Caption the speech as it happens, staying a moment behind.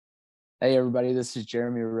Hey, everybody, this is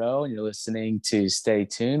Jeremy Rowe, and you're listening to Stay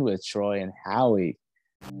Tuned with Troy and Howie.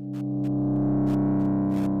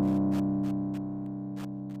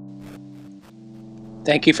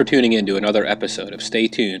 Thank you for tuning in to another episode of Stay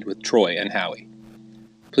Tuned with Troy and Howie.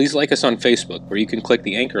 Please like us on Facebook, where you can click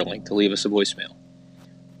the anchor link to leave us a voicemail.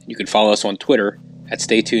 You can follow us on Twitter at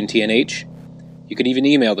StayTunedTNH. You can even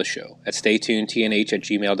email the show at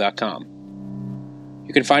StayTunedTNH@gmail.com.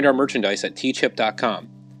 You can find our merchandise at tchip.com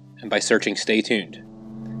and by searching Stay Tuned.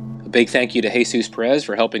 A big thank you to Jesus Perez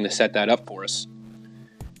for helping to set that up for us.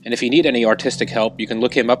 And if you need any artistic help, you can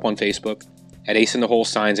look him up on Facebook at Ace in the Hole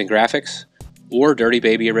Signs and Graphics or Dirty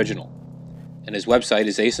Baby Original. And his website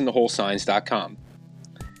is aceintheholesigns.com.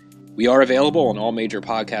 We are available on all major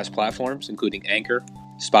podcast platforms, including Anchor,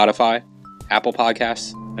 Spotify, Apple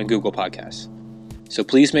Podcasts, and Google Podcasts. So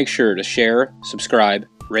please make sure to share, subscribe,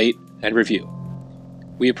 rate, and review.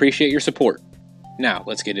 We appreciate your support. Now,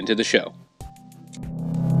 let's get into the show.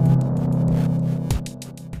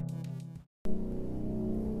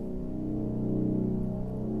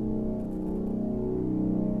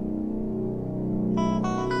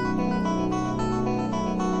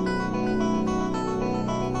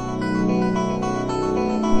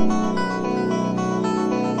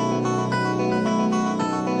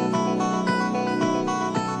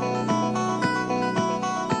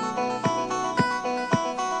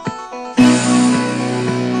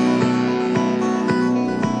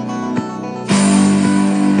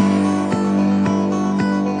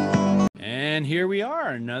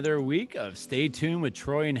 Another week of Stay Tuned with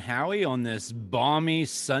Troy and Howie on this balmy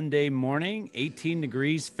Sunday morning, 18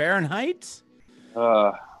 degrees Fahrenheit.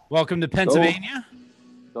 Welcome to Pennsylvania.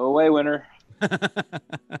 Go away, winter.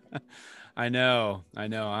 I know.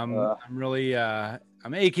 I'm really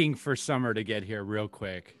I'm aching for summer to get here real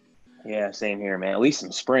quick. Yeah, same here, man. At least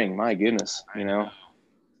some spring. My goodness, I know.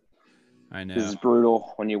 This is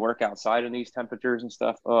brutal when you work outside in these temperatures and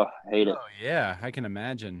stuff. Oh, I hate it. Oh yeah, I can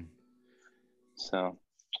imagine. So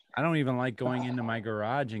I don't even like going into my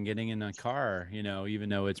garage and getting in a car, even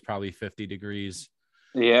though it's probably 50 degrees.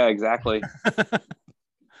 Yeah, exactly.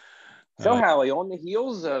 So, Howie, on the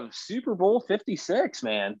heels of Super Bowl 56,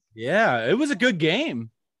 man. Yeah, it was a good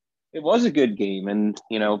game. It was a good game. And,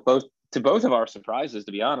 both of our surprises,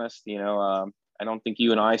 to be honest, I don't think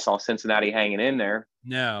you and I saw Cincinnati hanging in there.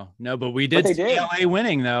 No, but we did see LA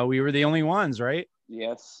winning, though. We were the only ones, right?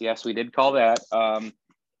 Yes, we did call that.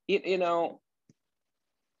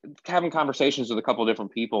 Having conversations with a couple of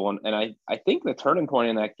different people, and I think the turning point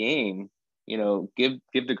in that game, give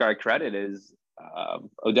the guy credit, is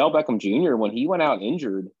Odell Beckham Jr. when he went out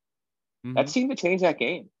injured. Mm-hmm. That seemed to change that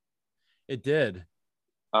game. It did,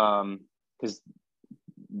 because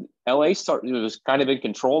LA was kind of in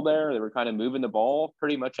control there. They were kind of moving the ball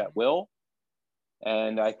pretty much at will,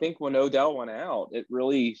 and I think when Odell went out, it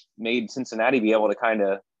really made Cincinnati be able to kind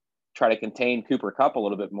of try to contain Cooper Kupp a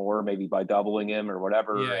little bit more, maybe by doubling him or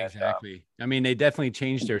whatever. Yeah, exactly. I mean, they definitely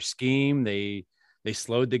changed their scheme. They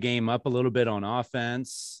slowed the game up a little bit on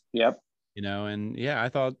offense. Yep. And yeah, I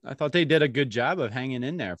thought they did a good job of hanging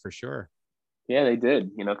in there for sure. Yeah, they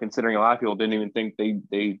did. Considering a lot of people didn't even think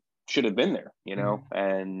they should have been there.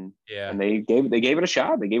 And they gave it a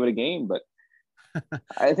shot. They gave it a game, but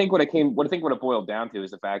I think what it boiled down to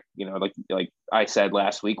is the fact, like I said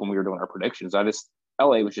last week when we were doing our predictions,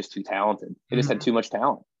 LA was just too talented. They just had too much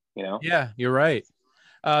talent, Yeah, you're right.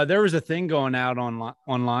 There was a thing going out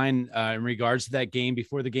online in regards to that game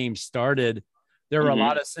before the game started. There were a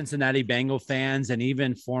lot of Cincinnati Bengal fans and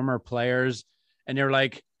even former players, and they're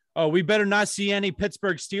like, "Oh, we better not see any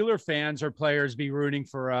Pittsburgh Steeler fans or players be rooting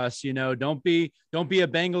for us. Don't be a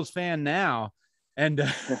Bengals fan now." And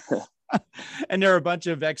and there are a bunch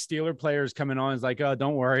of ex-Steeler players coming on. It's like, "Oh,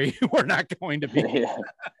 don't worry, we're not going to be."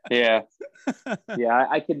 Yeah.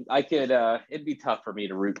 I could. It'd be tough for me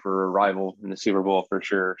to root for a rival in the Super Bowl for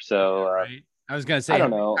sure. So, right. I was gonna say, I don't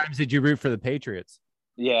know. How many times did you root for the Patriots?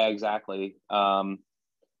 Yeah, exactly. I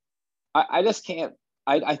just can't.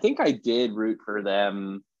 I think I did root for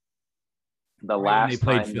them last they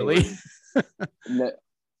played time Philly.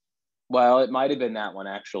 Well, it might have been that one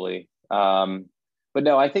actually. But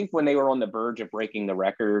no, I think when they were on the verge of breaking the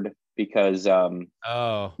record, because when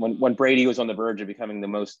Brady was on the verge of becoming the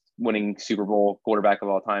most winning Super Bowl quarterback of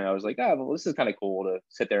all time, I was like, well, this is kind of cool to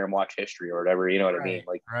sit there and watch history or whatever. You know what I mean?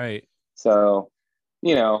 Like, right. So,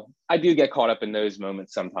 I do get caught up in those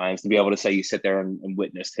moments sometimes. To be able to say you sit there and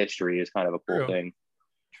witnessed history is kind of a cool thing.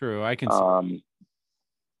 True. I can see.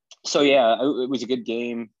 So yeah, it was a good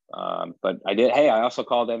game. But I also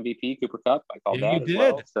called MVP Cooper Kupp. I called that as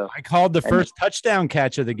well. So I called the first touchdown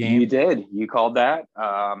catch of the game. You did. You called that.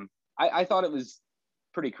 I thought it was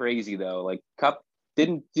pretty crazy though. Like Cup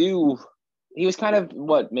didn't do. He was kind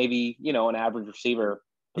of maybe an average receiver,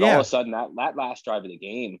 but all of a sudden that last drive of the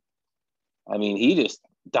game, I mean, he just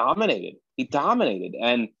dominated. He dominated,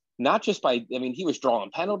 and not just by. I mean, he was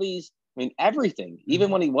drawing penalties. I mean, everything.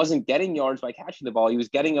 Even when he wasn't getting yards by catching the ball, he was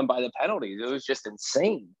getting them by the penalties. It was just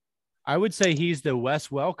insane. I would say he's the Wes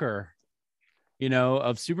Welker,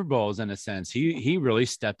 of Super Bowls in a sense. He really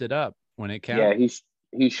stepped it up when it counted. Yeah,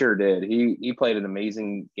 he sure did. He played an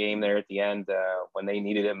amazing game there at the end when they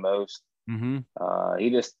needed him most. Mm-hmm. He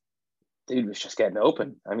was just getting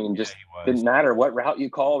open. I mean, just didn't matter what route you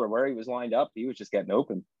called or where he was lined up. He was just getting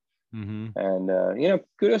open. Mm-hmm. And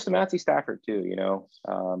kudos to Matthew Stafford too.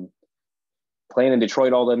 Playing in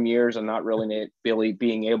Detroit all them years and not really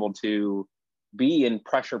being able to be in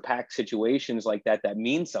pressure packed situations like that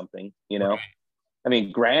means something. Right. I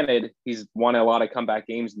mean, granted, he's won a lot of comeback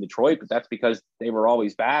games in Detroit, but that's because they were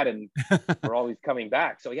always bad and were always coming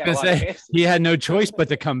back. So yeah, he had no choice but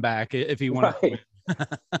to come back if he wanted to win.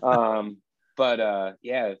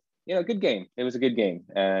 Good game. It was a good game.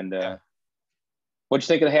 And what'd you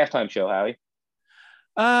think of the halftime show, Howie?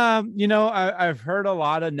 I've heard a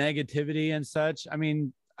lot of negativity and such. I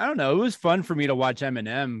mean, I don't know. It was fun for me to watch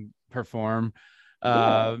Eminem perform.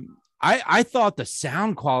 I thought the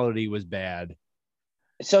sound quality was bad.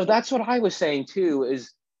 So that's what I was saying too,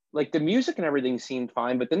 is like the music and everything seemed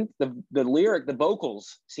fine, but then the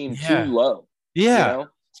vocals seemed too low. Yeah.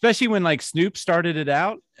 Especially when like Snoop started it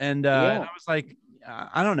out. And I was like,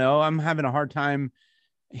 I don't know. I'm having a hard time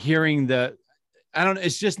hearing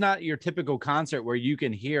it's just not your typical concert where you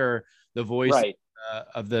can hear the voice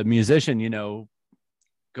of the musician,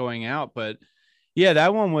 going out. But yeah,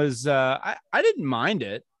 that one was, I didn't mind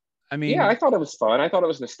it. I mean, I thought it was fun. I thought it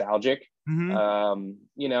was nostalgic. Mm-hmm.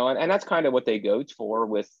 And that's kind of what they go for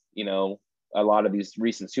with, a lot of these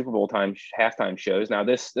recent Super Bowl halftime shows. Now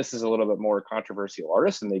this is a little bit more controversial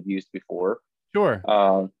artists than they've used before. Sure.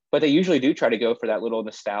 But they usually do try to go for that little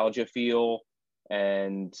nostalgia feel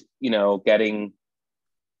and, getting,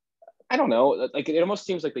 I don't know, like it almost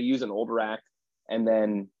seems like they use an older act and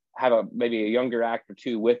then have maybe a younger act or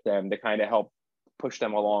two with them to kind of help push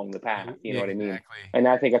them along the path. You know what I mean? And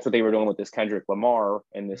I think that's what they were doing with this Kendrick Lamar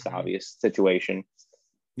in this obvious situation.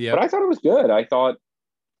 Yeah. But I thought it was good. I thought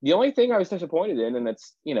the only thing I was disappointed in, and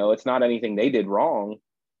it's, it's not anything they did wrong,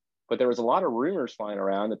 but there was a lot of rumors flying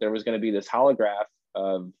around that there was going to be this holograph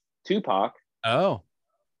of Tupac. Oh.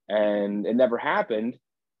 And it never happened.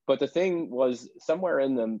 But the thing was, somewhere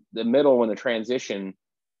in the middle when the transition,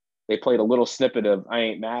 they played a little snippet of I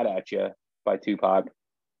Ain't Mad at You by Tupac.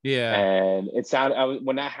 Yeah. And it sounded,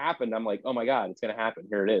 when that happened, I'm like, oh my God, it's going to happen.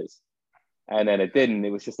 Here it is. And then it didn't. It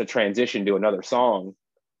was just a transition to another song.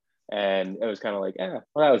 And it was kind of like, well,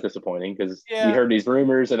 that was disappointing because you heard these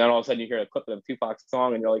rumors and then all of a sudden you hear a clip of Tupac's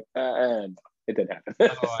song and you're like, and it didn't happen.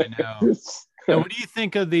 Oh, I know. So what do you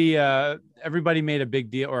think of the, everybody made a big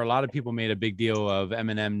deal, or a lot of people made a big deal of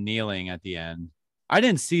Eminem kneeling at the end? I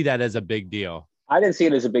didn't see that as a big deal. I didn't see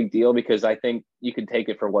it as a big deal because I think you can take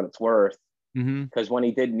it for what it's worth. Mm-hmm. Because when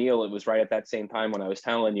he did kneel, it was right at that same time when I was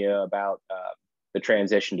telling you about the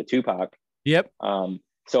transition to Tupac. Yep.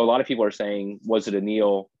 So a lot of people are saying, was it a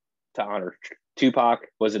kneel to honor Tupac?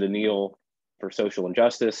 Was it a kneel for social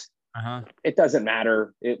injustice? Uh-huh. It doesn't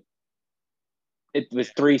matter. It was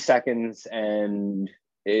 3 seconds, and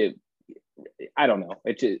I don't know.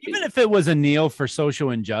 Even if it was a kneel for social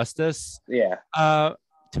injustice,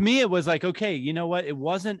 to me, it was like, okay, you know what? It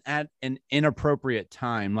wasn't at an inappropriate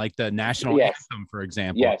time, like the national anthem, for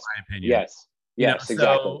example. Yes. In my opinion. Yes,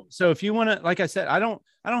 exactly. So if you want to, like I said, I don't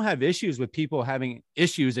have issues with people having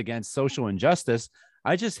issues against social injustice.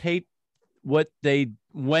 I just hate when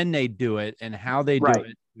they do it and how they do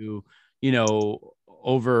it to,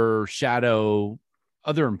 overshadow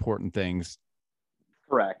other important things.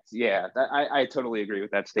 Correct. Yeah, I totally agree with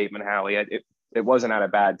that statement, Howie. It wasn't at a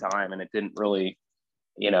bad time, and it didn't really,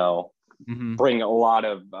 bring a lot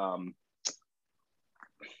of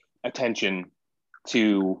attention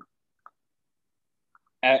to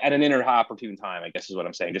at an inopportune time, I guess is what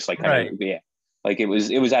I'm saying. Just like like it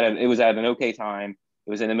was at an okay time. It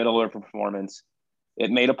was in the middle of a performance. It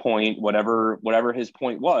made a point, whatever his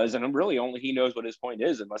point was, and really only he knows what his point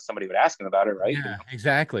is unless somebody would ask him about it, right? Yeah,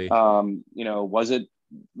 exactly.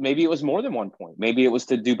 Maybe it was more than one point. Maybe it was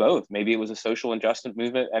to do both. Maybe it was a social injustice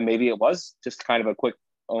movement, and maybe it was just kind of a quick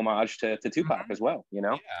homage to Tupac as well,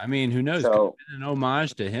 Yeah, I mean, who knows? So, an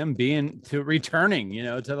homage to him returning,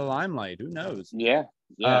 to the limelight. Who knows? Yeah.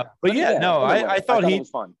 I thought he was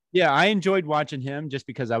fun. Yeah, I enjoyed watching him just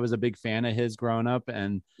because I was a big fan of his growing up,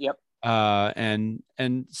 and And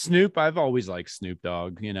Snoop, I've always liked Snoop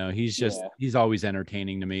Dogg. You know, he's always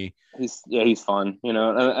entertaining to me. He's fun, you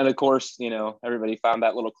know, and of course, you know, everybody found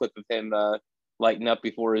that little clip of him lighting up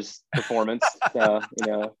before his performance. You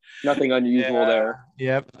know, nothing unusual there.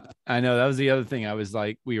 Yep, I know that was the other thing. I was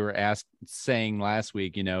like, we were saying last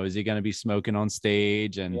week, you know, is he going to be smoking on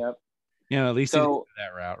stage? And you know, at least he didn't go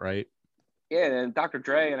that route, right? Yeah, and Dr.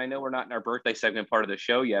 Dre, and I know we're not in our birthday segment part of the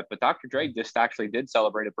show yet, but Dr. Dre just actually did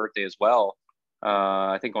celebrate a birthday as well.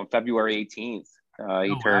 I think on February 18th.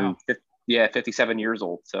 He turned 57 years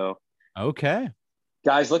old. So okay.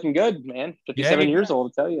 Guy's looking good, man. 57 years old,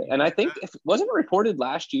 I'll tell you. And I think wasn't it reported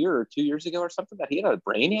last year or 2 years ago or something that he had a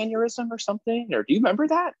brain aneurysm or something? Or do you remember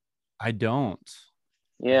that? I don't.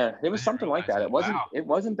 Yeah, it was something like that. It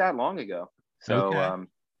wasn't that long ago. So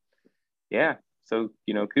yeah. So,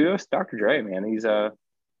 you know, kudos to Dr. Dre, man. He's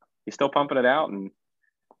still pumping it out, and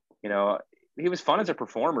you know, he was fun as a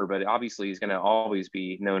performer, but obviously he's going to always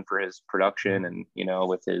be known for his production and, you know,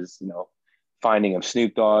 with his, you know, finding of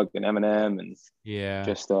Snoop Dogg and Eminem and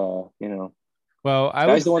just you know, well,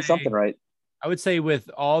 guy's doing something right. I would say with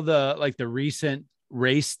all the the recent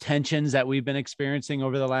race tensions that we've been experiencing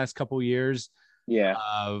over the last couple of years,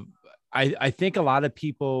 I think a lot of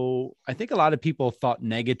people thought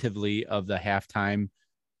negatively of the halftime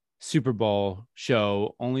Super Bowl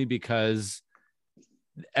show only because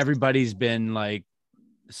everybody's been like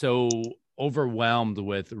so overwhelmed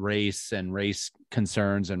with race and race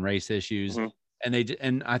concerns and race issues.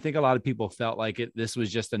 And I think a lot of people felt like this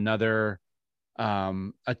was just another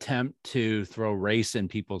attempt to throw race in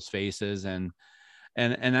people's faces. And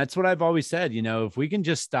that's what I've always said, you know, if we can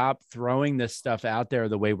just stop throwing this stuff out there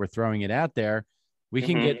the way we're throwing it out there, we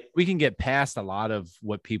can get past a lot of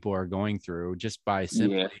what people are going through just by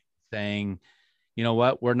simply saying, you know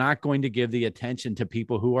what, we're not going to give the attention to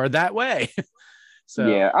people who are that way. So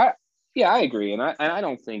I agree. And I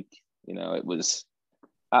don't think, you know, it was,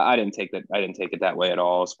 I didn't take it that way at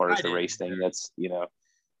all as far as the race thing. That's, you know,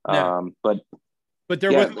 but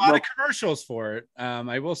there was a lot of commercials for it.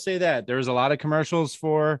 I will say that there was a lot of commercials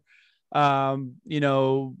for, you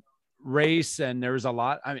know, race, and there was a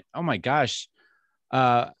lot. I mean, oh my gosh,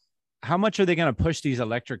 how much are they going to push these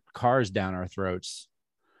electric cars down our throats?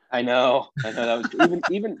 I know that was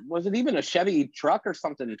even was it even a Chevy truck or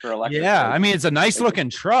something for electric? Yeah, I mean, it's a nice looking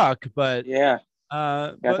truck, but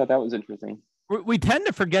I thought that was interesting. We tend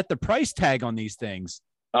to forget the price tag on these things.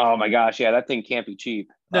 Oh my gosh, yeah, that thing can't be cheap.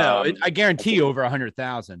 No, I guarantee you over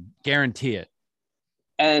 100,000. Guarantee it.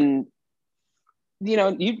 And you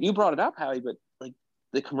know, you brought it up, Howie, but like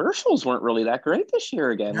the commercials weren't really that great this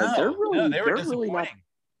year again. No, like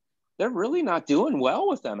they're really not doing well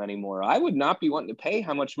with them anymore. I would not be wanting to pay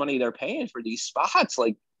how much money they're paying for these spots.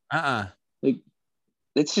 Like, like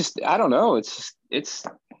it's just, I don't know. It's,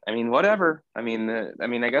 I mean, whatever. I mean,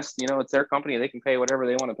 I guess, you know, it's their company. They can pay whatever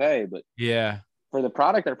they want to pay, but for the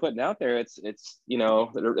product they're putting out there, it's, you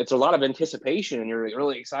know, it's a lot of anticipation, and you're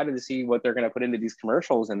really excited to see what they're going to put into these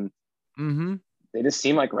commercials. And they just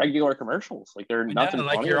seem like regular commercials. Like they're nothing.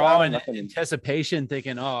 Like you're all in anticipation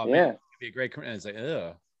thinking, oh, man, it'd be a great commercial. It's like,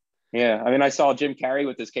 ugh. Yeah, I mean, I saw Jim Carrey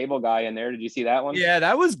with this cable guy in there. Did you see that one? Yeah,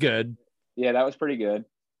 that was good. Yeah, that was pretty good.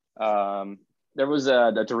 There was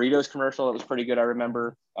the Doritos commercial that was pretty good. I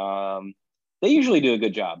remember. They usually do a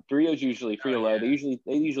good job. Doritos usually Frito-Lay.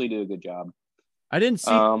 They usually do a good job. I didn't see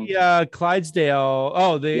the Clydesdale.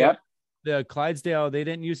 Oh, the Clydesdale. They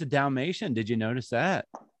didn't use a Dalmatian. Did you notice that?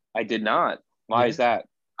 I did not. Why is that?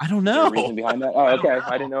 I don't know. Is there a reason behind that? Oh, okay.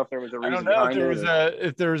 I didn't know if there was a reason behind it.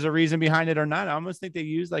 If there was a reason behind it or not. I almost think they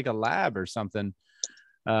used like a lab or something.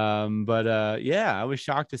 But yeah, I was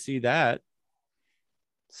shocked to see that.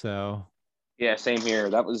 So yeah, same here.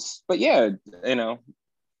 But yeah, you know,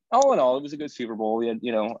 all in all, it was a good Super Bowl. We had,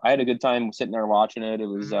 you know, I had a good time sitting there watching it. It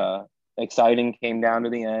was exciting. Came down to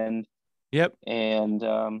the end. Yep. And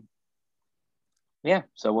yeah,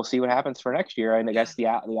 so we'll see what happens for next year. And I guess the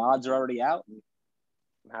odds are already out.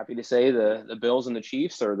 I'm happy to say the Bills and the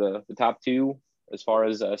Chiefs are the top two as far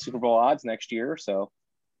as Super Bowl odds next year. So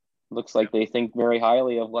looks like they think very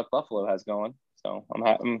highly of what Buffalo has going. So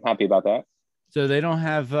I'm happy about that. So they don't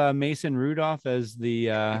have Mason Rudolph as the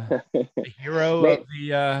hero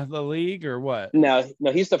of the league, or what? No,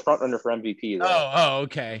 he's the front runner for MVP. Though. Oh,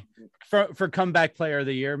 okay. For comeback player of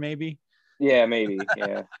the year, maybe. Yeah, maybe.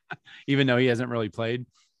 Yeah. Even though he hasn't really played.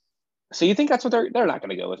 So you think that's what they're not going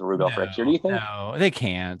to go with Rudolph next year? Do you think? No, they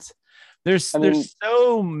can't. There's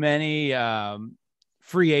so many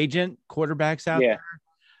free agent quarterbacks out there.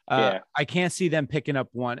 I can't see them picking up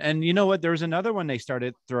one. And you know what? There was another one they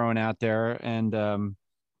started throwing out there, and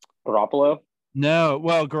Garoppolo. No,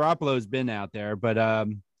 well, Garoppolo's been out there, but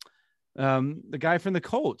The guy from the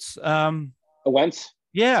Colts. Wentz.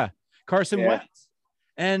 Yeah, Carson Wentz.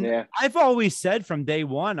 And I've always said from day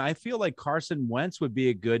one, I feel like Carson Wentz would be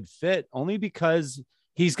a good fit only because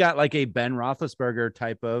he's got like a Ben Roethlisberger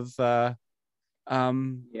type of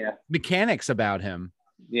mechanics about him.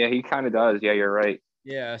 Yeah, he kind of does. Yeah, you're right.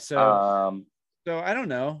 Yeah. So I don't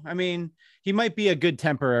know. I mean, he might be a good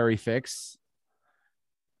temporary fix.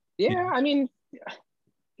 Yeah, I mean,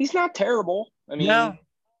 he's not terrible. I mean, I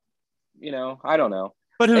don't know.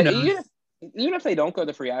 But who knows? Even if they don't go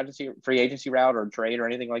the free agency route or trade or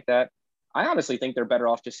anything like that, I honestly think they're better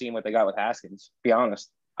off just seeing what they got with Haskins. To be honest,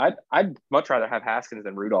 I'd much rather have Haskins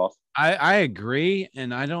than Rudolph. I agree,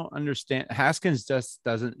 and I don't understand. Haskins just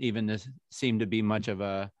doesn't even seem to be much of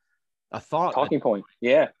a talking point.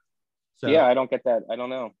 Yeah. So, yeah, I don't get that. I don't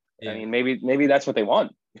know. Yeah. I mean, maybe that's what they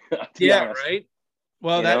want. Yeah, honest. Right.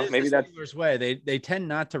 Well, that is maybe the Steelers' way. They tend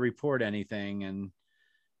not to report anything,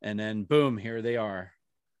 and then boom, here they are.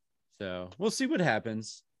 So we'll see what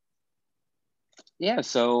happens. Yeah.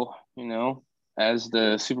 So as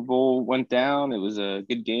the Super Bowl went down, it was a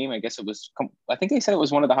good game. I guess I think they said it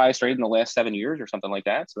was one of the highest rated in the last 7 years or something like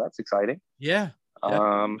that. So that's exciting. Yeah.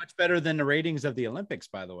 Much better than the ratings of the Olympics,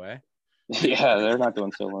 by the way. Yeah, they're not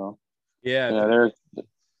doing so well. Yeah.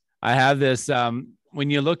 I have this. When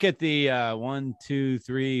you look at the 1, 2,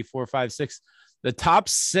 3, 4, 5, 6, the top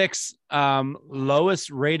 6 lowest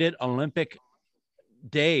rated Olympic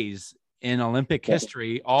days in Olympic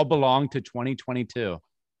history all belong to 2022.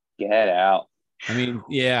 Get out. I mean,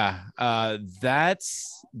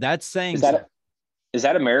 that's saying is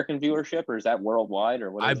that American viewership or is that worldwide or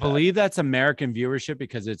what? I believe that's American viewership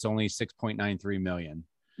because it's only 6.93 million.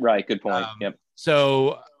 Right. Good point. Yep.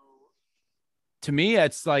 So to me,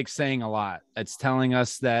 it's like saying a lot. It's telling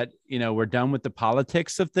us that, we're done with the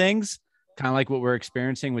politics of things, kind of like what we're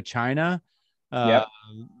experiencing with China. I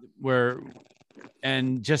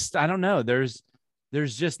don't know. There's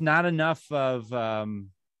just not enough of, I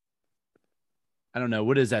don't know.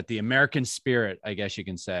 What is that? The American spirit, I guess you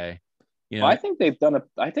can say. Well, I think they've done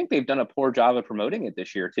a poor job of promoting it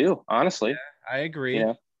this year too. Honestly, I agree.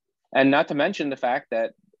 And not to mention the fact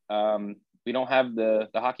that we don't have the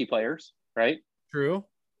hockey players, right? True.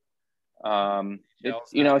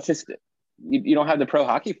 It's just you don't have the pro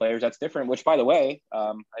hockey players. That's different. Which, by the way,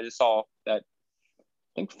 I just saw that I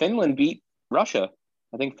think Finland beat Russia.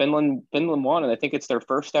 I think Finland won, and I think it's their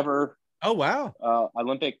first ever. Oh wow!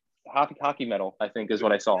 Olympic hockey medal. I think is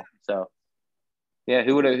what I saw. So, yeah,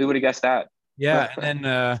 who would have guessed that? Yeah, and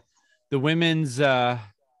then the women's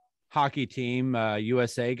hockey team,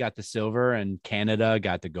 USA got the silver, and Canada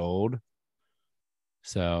got the gold.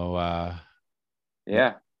 So,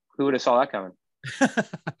 yeah, who would have saw that coming?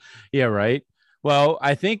 Yeah, right. Well,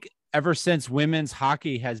 I think ever since women's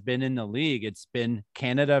hockey has been in the league, it's been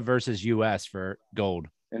Canada versus US for gold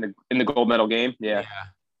in the gold medal game. Yeah.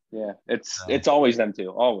 It's always them two,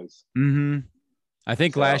 always. Mm-hmm. I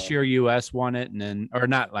think last year US won it,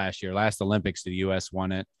 last Olympics the US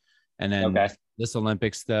won it, and then this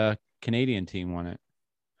Olympics the Canadian team won it.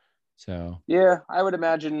 So yeah, I would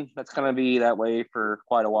imagine that's going to be that way for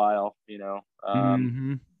quite a while.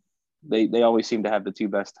 They always seem to have the two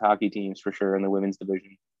best hockey teams for sure in the women's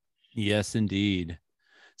division. Yes, indeed.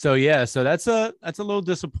 So that's a little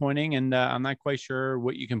disappointing, and I'm not quite sure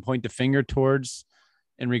what you can point the finger towards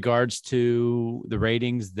in regards to the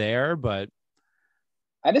ratings there, but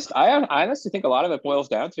I honestly think a lot of it boils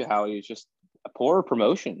down to how it's just a poor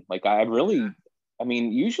promotion. Like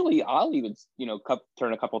usually I'll even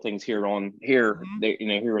turn a couple things here, here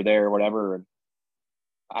or there or whatever. And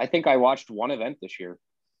I think I watched one event this year,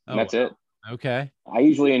 and that's it. Okay. I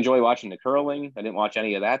usually enjoy watching the curling. I didn't watch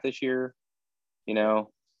any of that this year. They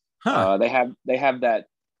have that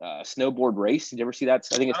snowboard race. Did you ever see that?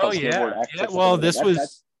 I think it's called snowboard. Yeah. Well,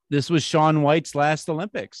 this was Shaun White's last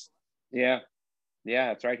Olympics. Yeah,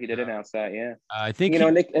 that's right. He did announce that. Yeah, I think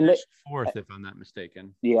Nick fourth, if I'm not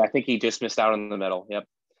mistaken. Yeah, I think he just missed out on the medal. Yep.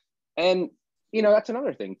 And that's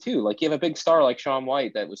another thing too. Like you have a big star like Shaun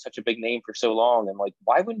White that was such a big name for so long, and like,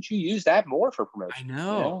 why wouldn't you use that more for promotion? I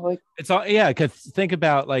know. It's all because think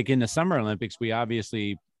about like in the Summer Olympics, we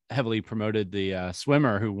obviously heavily promoted the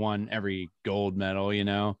swimmer who won every gold medal.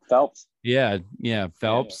 Phelps. Yeah,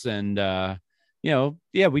 Phelps, and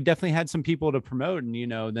we definitely had some people to promote,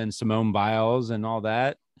 and then Simone Biles and all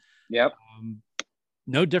that. Yep.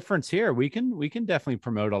 No difference here. We can definitely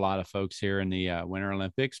promote a lot of folks here in the Winter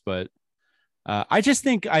Olympics, but I just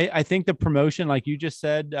think I think the promotion, like you just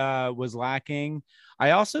said, was lacking.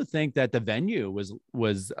 I also think that the venue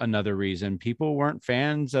was another reason. People weren't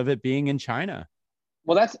fans of it being in China.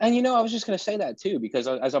 Well, I was just going to say that too, because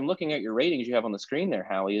as I'm looking at your ratings you have on the screen there,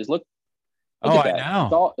 Howie, Look at that. I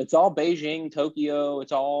know. It's all Beijing, Tokyo.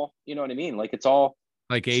 It's all, you know what I mean? Like it's all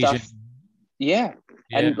like Asian. Stuff. Yeah.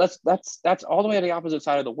 And that's all the way on the opposite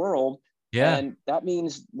side of the world. Yeah. And that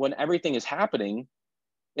means when everything is happening,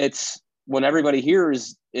 it's when everybody here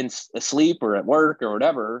is asleep or at work or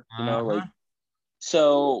whatever, you know, like,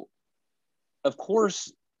 so of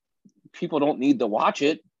course people don't need to watch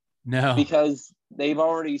it. No, because they've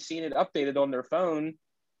already seen it updated on their phone.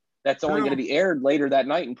 That's only going to be aired later that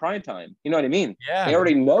night in prime time. You know what I mean? Yeah. They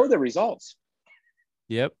already know the results.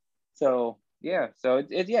 Yep. So, yeah. So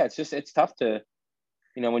it's tough to,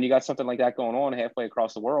 you know, when you got something like that going on halfway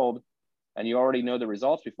across the world and you already know the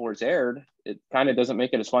results before it's aired, it kind of doesn't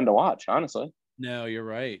make it as fun to watch, honestly. No, you're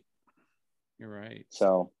right. You're right.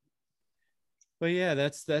 So, but yeah,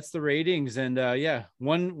 that's the ratings, and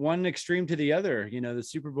one extreme to the other. You know, the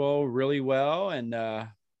Super Bowl really well, and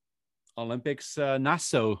Olympics not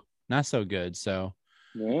so good. So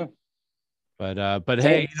yeah. But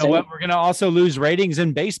hey, you know what? We're gonna also lose ratings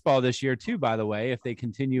in baseball this year too. By the way, if they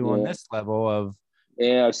continue on this level of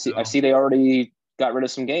I see they already got rid of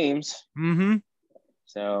some games. Mm-hmm.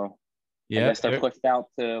 So I guess they're pushed out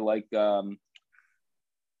to like.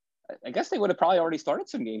 I guess they would have probably already started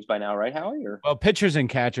some games by now, right, Howie? Well, pitchers and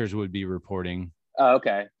catchers would be reporting. Oh,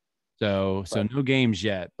 okay. So no games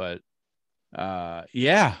yet, but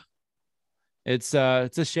yeah, it's a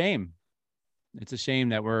shame. It's a shame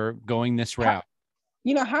that we're going this route.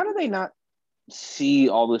 How do they not see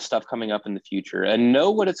all this stuff coming up in the future and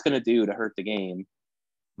know what it's going to do to hurt the game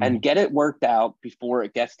and get it worked out before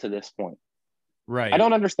it gets to this point? Right. I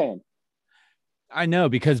don't understand. I know,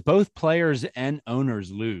 because both players and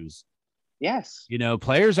owners lose. Yes. You know,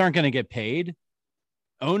 players aren't going to get paid.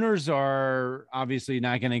 Owners are obviously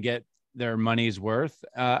not going to get their money's worth.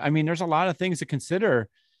 I mean, there's a lot of things to consider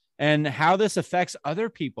and how this affects other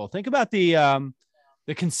people. Think about the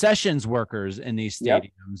concessions workers in these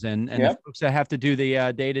stadiums and the folks that have to do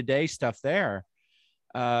the day-to-day stuff there.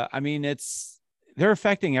 I mean, they're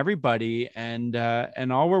affecting everybody. And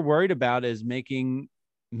all we're worried about is making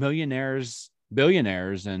billionaires,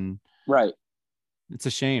 and right. It's a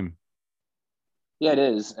shame. Yeah, it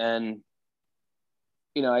is. And,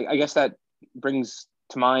 you know, I guess that brings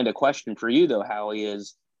to mind a question for you though, Howie,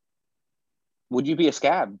 is would you be a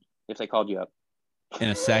scab if they called you up? In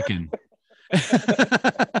a second.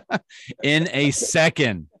 In a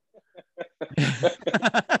second.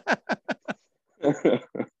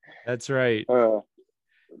 That's right. I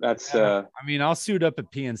mean, I'll suit up at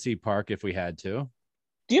PNC Park if we had to.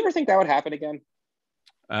 Do you ever think that would happen again?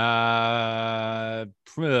 I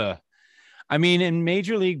mean, in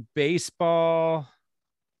Major League Baseball,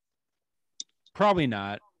 probably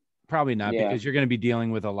not, because you're going to be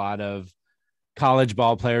dealing with a lot of college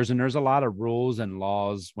ball players, and there's a lot of rules and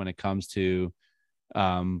laws when it comes to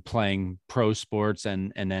playing pro sports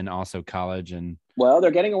and then also college. And well,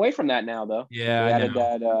 they're getting away from that now, though. Yeah, they added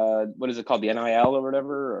that. What is it called? The NIL or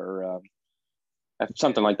whatever, or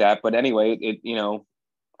something like that. But anyway,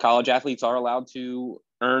 college athletes are allowed to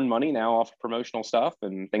earn money now off promotional stuff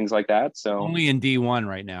and things like that. So only in D1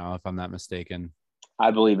 right now, if I'm not mistaken.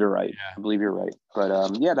 I believe you're right. Yeah. I believe you're right. But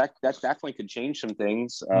that definitely could change some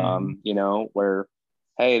things. Where,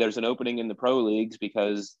 hey, there's an opening in the pro leagues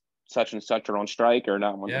because such and such are on strike or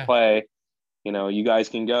not want to play. You know, you guys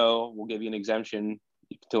can go. We'll give you an exemption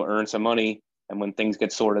to earn some money, and when things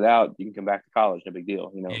get sorted out, you can come back to college. No big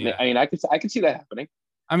deal. You know, I mean, I could see that happening.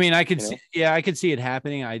 I mean, I could see it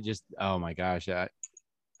happening. I just, oh my gosh, I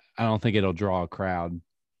don't think it'll draw a crowd.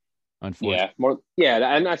 Unfortunately.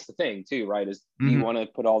 And that's the thing too, right? Is you want to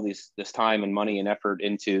put all this time and money and effort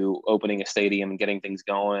into opening a stadium and getting things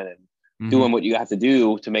going and doing what you have to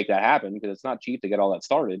do to make that happen, because it's not cheap to get all that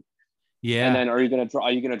started. Yeah. And then are you going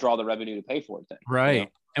to draw the revenue to pay for it then? Right. You know?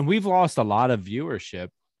 And we've lost a lot of viewership.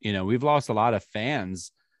 You know, we've lost a lot of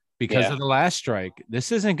fans because of the last strike.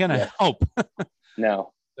 This isn't going to help.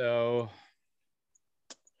 No. So.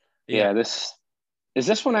 Yeah. Is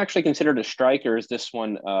this one actually considered a strike, or is this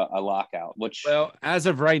one a lockout? Well, as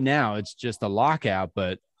of right now, it's just a lockout,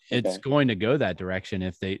 but it's going to go that direction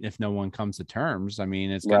if no one comes to terms. I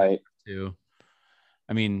mean, it's going to.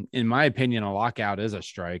 I mean, in my opinion, a lockout is a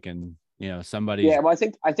strike, and somebody. Yeah, well,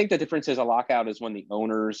 I think the difference is a lockout is when the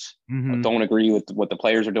owners don't agree with what the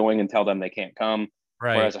players are doing and tell them they can't come.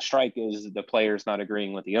 Right. Whereas a strike is the players not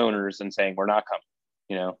agreeing with the owners and saying we're not coming.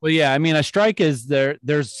 You know. Well, yeah, I mean, a strike is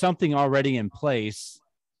there's something already in place,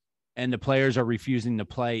 and the players are refusing to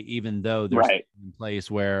play, even though there's something in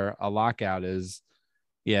place. Where a lockout is,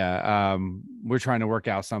 we're trying to work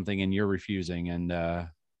out something, and you're refusing, and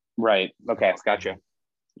right. Okay, gotcha.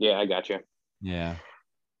 Yeah, I gotcha. Yeah,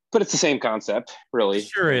 but it's the same concept, really.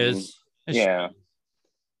 It Yeah.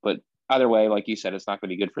 But either way, like you said, it's not going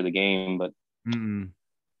to be good for the game. But it's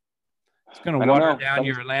going to water down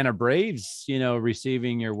your Atlanta Braves,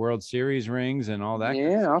 receiving your World Series rings and all that.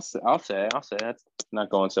 Yeah, I'll say that's not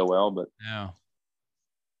going so well. But no.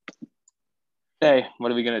 Hey,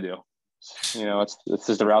 what are we going to do? It's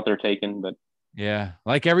just the route they're taking. But yeah,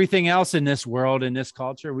 like everything else in this world, in this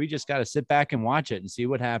culture, we just got to sit back and watch it and see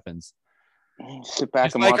what happens. Sit back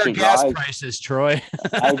just and like watch our it gas rise. prices, Troy.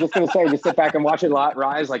 I was just going to say, just sit back and watch it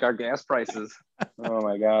rise like our gas prices. Oh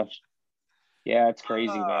my gosh. Yeah, it's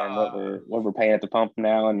crazy, man. What we're paying at the pump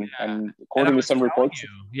now, and according to some reports.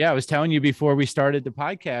 I was telling you before we started the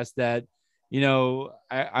podcast that,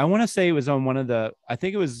 I want to say it was on one of the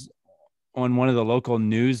local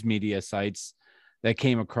news media sites that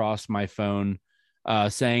came across my phone,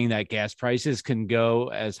 saying that gas prices can go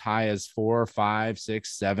as high as $4, $5,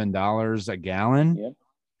 $6, $7 a gallon.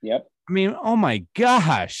 Yep. I mean, oh my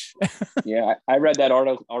gosh. Yeah, I read that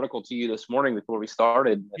article to you this morning before we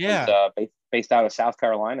started. It was based out of South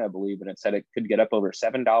Carolina, I believe, and it said it could get up over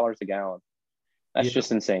 $7 a gallon. That's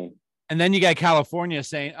just insane. And then you got California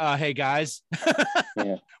saying, hey, guys,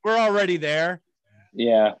 we're already there.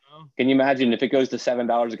 Yeah. Can you imagine if it goes to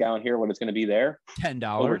 $7 a gallon here, what it's going to be there? $10.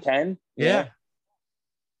 Over 10? Yeah.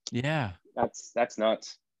 That's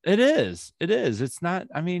nuts. It is. It's not,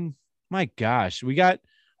 I mean, my gosh, we got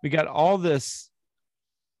all this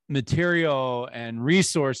material and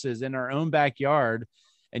resources in our own backyard,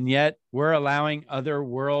 and yet we're allowing other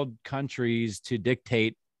world countries to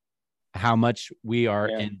dictate how much we are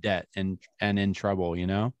in debt and in trouble,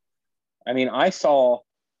 I mean, I saw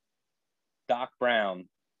Doc Brown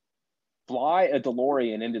fly a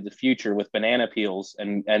DeLorean into the future with banana peels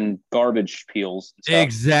and garbage peels. And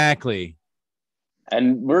exactly.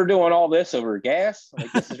 And we're doing all this over gas?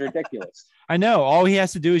 Like, this is ridiculous. I know. All he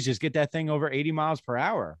has to do is just get that thing over 80 miles per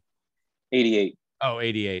hour. 88. Oh,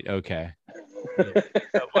 88. Okay.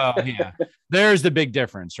 Well, yeah. There's the big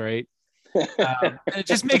difference, right? It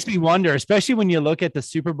just makes me wonder, especially when you look at the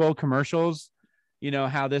Super Bowl commercials,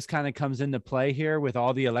 how this kind of comes into play here with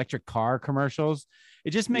all the electric car commercials.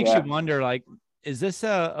 It just makes you wonder, like, is this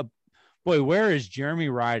boy, where is Jeremy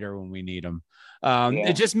Ryder when we need him?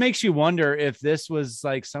 It just makes you wonder if this was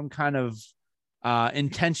like some kind of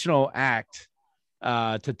intentional act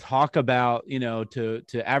to talk about,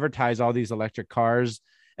 to advertise all these electric cars.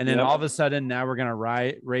 And then all of a sudden now we're going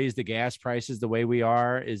to raise the gas prices the way we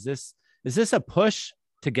are. Is this a push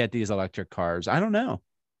to get these electric cars? I don't know.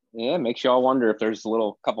 Yeah, it makes you all wonder if there's a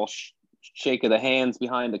little couple shake of the hands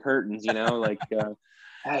behind the curtains, like,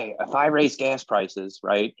 hey, if I raise gas prices,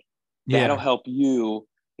 right, that'll help you.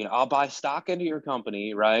 I'll buy stock into your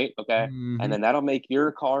company, right? Okay. Mm-hmm. And then that'll make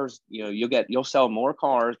your cars, you'll sell more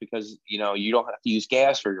cars because, you don't have to use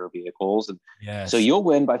gas for your vehicles. And so you'll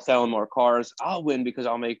win by selling more cars. I'll win because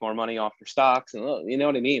I'll make more money off your stocks. And you know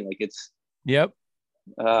what I mean? Like it's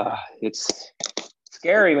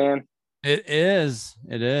scary, man. It is.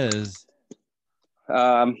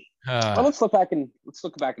 Well, let's look back in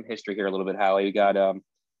history here a little bit, Hallie. We got in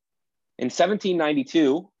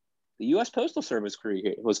 1792, the U.S. Postal Service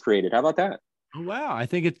was created. How about that? Oh, wow. I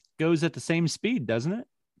think it goes at the same speed, doesn't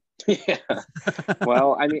it? Yeah.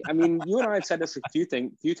 Well, I mean, you and I have said this a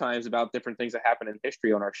few times about different things that happen in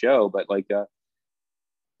history on our show, but like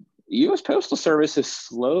U.S. Postal Service is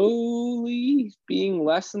slowly being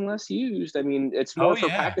less and less used. I mean, it's more for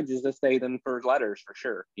packages this day than for letters, for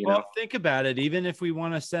sure. Well, think about it. Even if we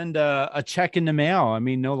want to send a check in the mail, I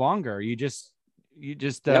mean, no longer. You just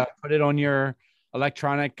put it on your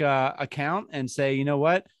electronic account and say, you know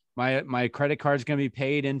what, my credit card is going to be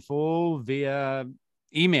paid in full via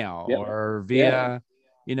email or via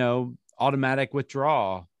automatic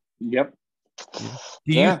withdrawal. Yep.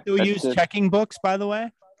 Do you still use checking books, by the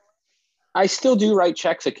way? I still do write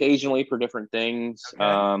checks occasionally for different things.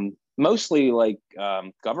 Okay. Mostly like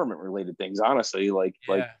government related things, honestly, like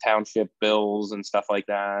township bills and stuff like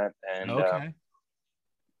that. And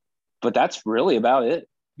but that's really about it.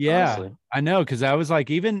 Yeah, honestly. I know, because I was like,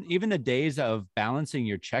 even the days of balancing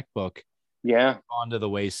your checkbook onto the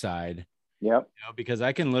wayside. Yep. Because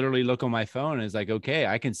I can literally look on my phone and it's like, okay,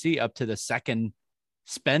 I can see up to the second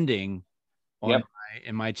spending on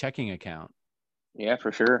in my checking account. Yeah,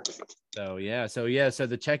 for sure. So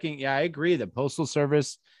the checking, I agree. The Postal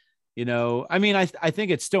Service, I mean, I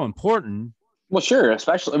think it's still important. Well, sure,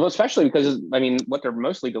 especially because I mean, what they're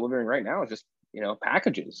mostly delivering right now is just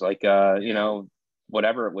packages, like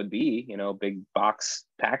whatever it would be, big box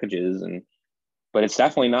packages, but it's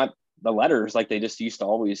definitely not the letters like they just used to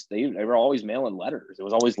always. They were always mailing letters. It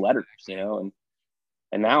was always letters, and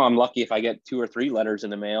And now I'm lucky if I get 2 or 3 letters in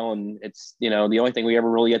the mail, and it's, the only thing we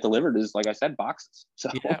ever really get delivered is, like I said, boxes. So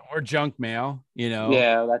yeah, or junk mail,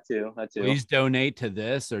 Yeah, that too. Please donate to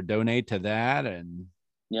this or donate to that. And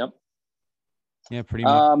yep. Yeah, pretty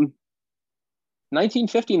much.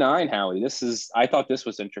 1959, Howie. I thought this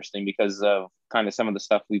was interesting because of kind of some of the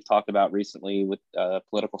stuff we've talked about recently with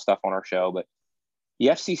political stuff on our show. But the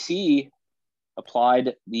FCC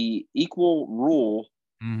applied the equal rule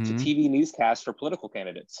to TV newscasts for political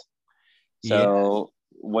candidates. So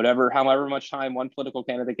however much time one political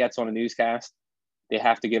candidate gets on a newscast, they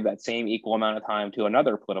have to give that same equal amount of time to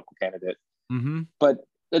another political candidate. But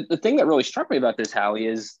the thing that really struck me about this, Howie,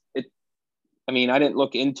 is I didn't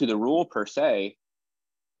look into the rule per se,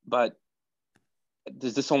 but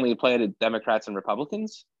does this only apply to Democrats and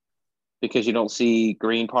Republicans? Because you don't see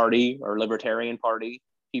Green Party or Libertarian Party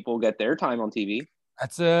people get their time on TV.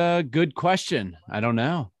 That's a good question. I don't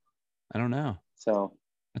know. So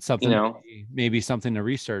that's something, maybe something to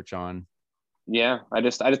research on. Yeah. I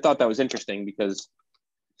just thought that was interesting because,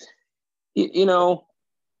 I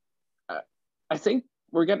think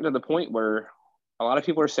we're getting to the point where a lot of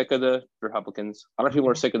people are sick of the Republicans. A lot of people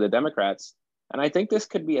are sick of the Democrats. And I think this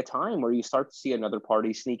could be a time where you start to see another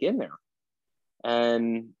party sneak in there.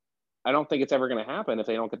 And I don't think it's ever going to happen if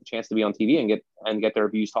they don't get the chance to be on TV and get their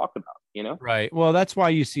views talked about, Right. Well, that's why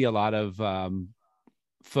you see a lot of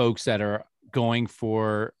folks that are going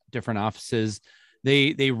for different offices.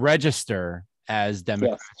 They register as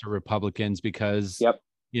Democrats or Republicans because,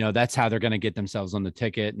 that's how they're going to get themselves on the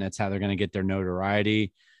ticket, and that's how they're going to get their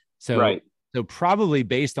notoriety. So, So probably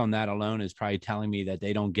based on that alone is probably telling me that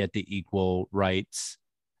they don't get the equal rights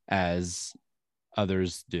as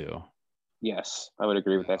others do. Yes, I would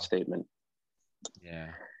agree with that statement. Yeah.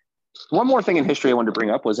 One more thing in history I wanted to bring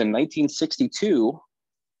up was in 1962,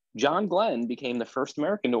 John Glenn became the first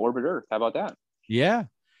American to orbit Earth. How about that? Yeah.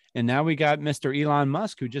 And now we got Mr. Elon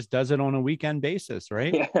Musk, who just does it on a weekend basis,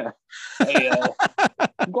 right? Yeah. Hey,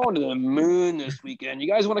 I'm going to the moon this weekend. You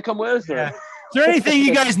guys want to come with? Or? Yeah. Is there anything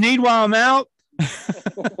you guys need while I'm out?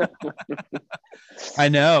 I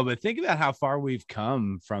know, but think about how far we've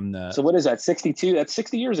come from the. So what is that? 62? That's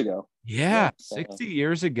 60 years ago. Yeah, 60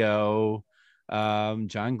 years ago,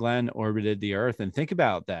 John Glenn orbited the Earth, and think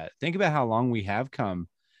about that. Think about how long we have come.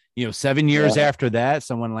 7 years after that,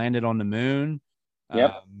 someone landed on the moon.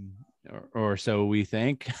 Yep. Or so we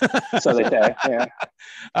think. So they say, yeah.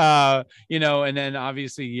 And then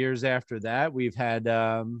obviously years after that, we've had,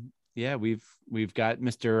 we've got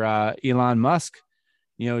Mr. Elon Musk,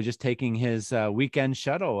 just taking his weekend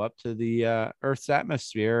shuttle up to the Earth's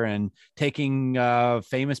atmosphere and taking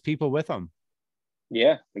famous people with him.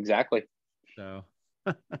 Yeah, exactly. So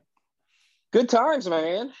good times,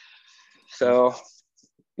 man. So,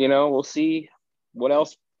 we'll see what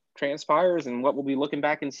else transpires and what we'll be looking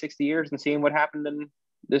back in 60 years and seeing what happened in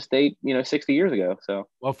this date, 60 years ago. So,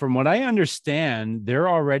 well, from what I understand, they're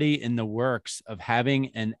already in the works of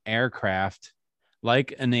having an aircraft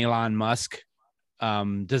like an Elon Musk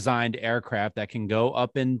designed aircraft that can go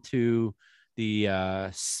up into the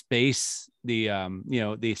space,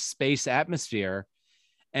 the space atmosphere.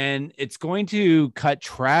 And it's going to cut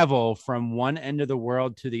travel from one end of the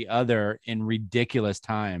world to the other in ridiculous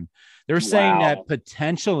time. They're saying that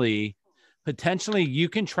potentially you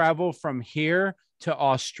can travel from here to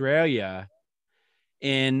Australia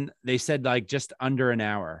in, they said, like just under an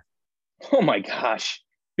hour. Oh my gosh.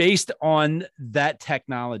 Based on that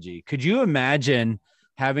technology. Could you imagine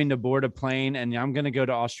having to board a plane and I'm going to go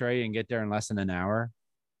to Australia and get there in less than an hour?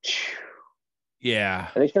 Yeah.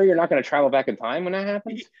 Are they sure you're not going to travel back in time when that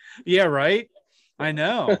happens? Yeah, right. I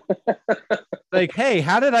know. Like, hey,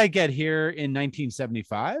 how did I get here in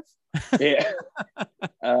 1975? Yeah.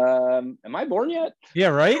 Am I born yet? Yeah,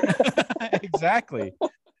 right. Exactly.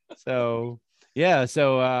 So, yeah.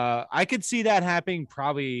 So I could see that happening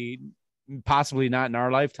possibly not in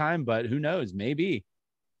our lifetime, but who knows? Maybe.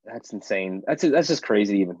 That's insane. That's just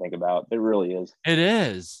crazy to even think about. It really is. It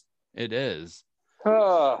is. It is.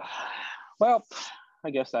 Well, I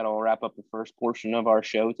guess that'll wrap up the first portion of our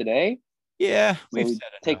show today. Yeah, we've said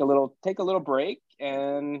take a little break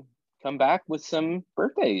and come back with some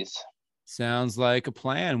birthdays. Sounds like a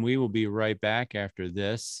plan. We will be right back after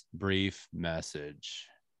this brief message.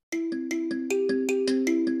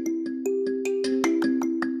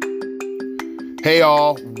 Hey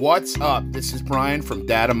all, what's up? This is Brian from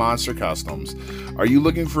Data Monster Customs. Are you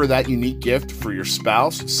looking for that unique gift for your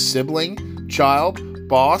spouse, sibling, child,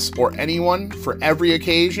 boss, or anyone for every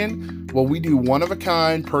occasion? Well, we do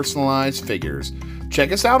one-of-a-kind personalized figures.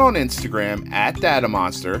 Check us out on Instagram at Data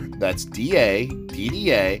Monster. That's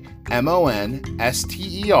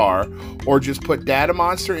DADDAMONSTER, or just put Data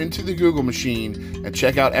Monster into the Google machine and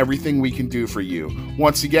check out everything we can do for you.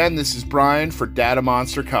 Once again, this is Brian for Data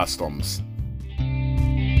Monster Customs.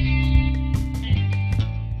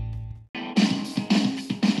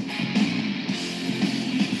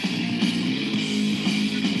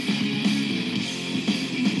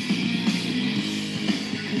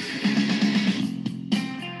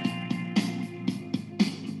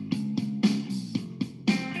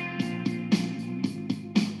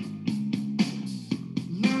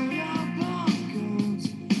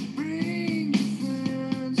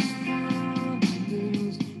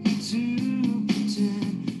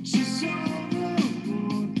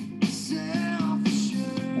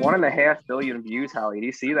 $1.5 billion views, Howie. Do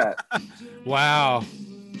you see that? Wow.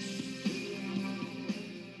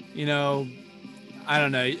 You know, I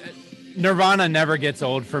don't know. Nirvana never gets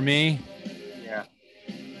old for me. Yeah.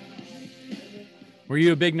 Were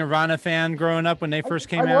you a big Nirvana fan growing up when they first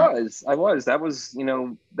came out? I was. That was,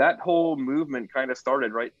 that whole movement kind of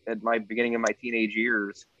started right at my beginning of my teenage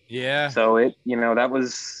years. Yeah. So it, that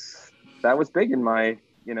was big in my,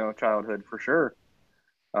 childhood for sure.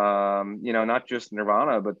 Not just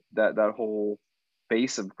Nirvana, but that whole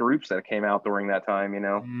base of groups that came out during that time,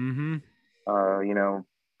 Mm-hmm.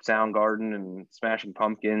 Soundgarden and Smashing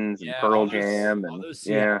Pumpkins and Pearl Jam and all those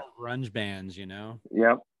Seattle grunge bands,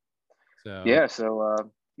 Yep. So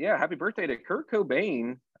happy birthday to Kurt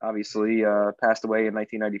Cobain. Obviously, passed away in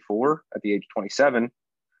 1994 at the age of 27.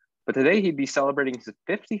 But today he'd be celebrating his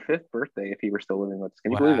 55th birthday if he were still living with us.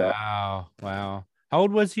 Can you believe that? Wow. How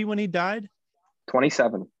old was he when he died?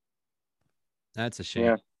 27. That's a shame.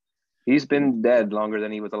 Yeah. He's been dead longer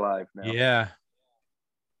than he was alive now. Yeah.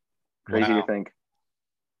 Crazy to think.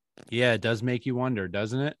 Yeah, it does make you wonder,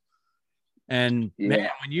 doesn't it? And man,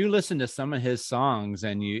 when you listen to some of his songs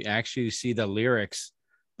and you actually see the lyrics,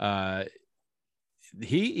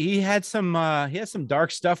 he had some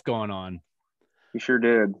dark stuff going on. He sure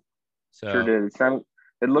did. Sure did.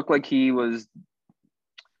 It looked like he was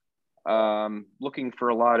looking for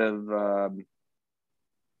a lot of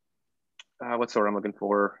what's the word I'm looking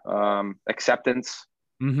for? Acceptance.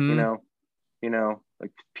 Mm-hmm.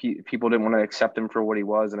 Like people didn't want to accept him for what he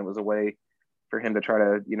was, and it was a way for him to try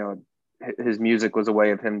to, his music was a way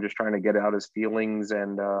of him just trying to get out his feelings.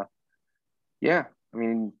 And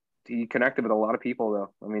he connected with a lot of people,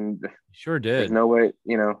 though. Sure did. There's no way,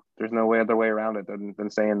 there's no other way around it than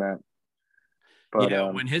saying that.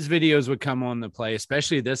 But when his videos would come on the play,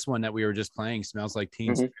 especially this one that we were just playing, Smells Like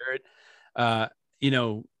Teen Spirit,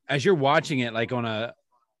 as you're watching it, like on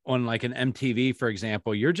like an MTV, for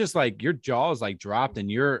example, you're just like, your jaw is like dropped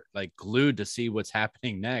and you're like glued to see what's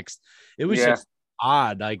happening next. It was just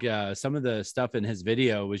odd. Like some of the stuff in his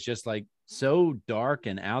video was just like so dark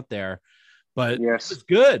and out there, but it was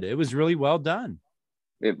good. It was really well done.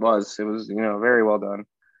 It was, very well done.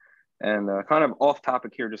 And kind of off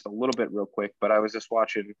topic here, just a little bit real quick, but I was just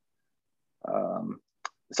watching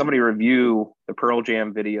somebody review the Pearl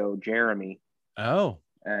Jam video, Jeremy. Oh.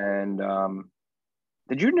 And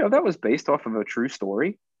did you know that was based off of a true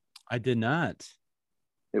story? I did not.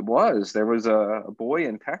 It was. There was a boy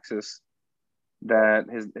in Texas that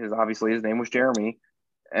his name was Jeremy,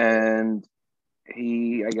 and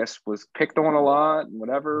he, I guess, was picked on a lot and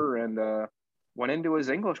whatever, and went into his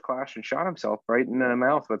English class and shot himself right in the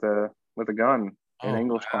mouth with a gun in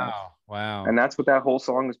English class. Wow. And that's what that whole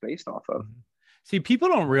song is based off of. See, people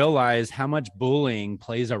don't realize how much bullying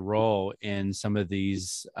plays a role in some of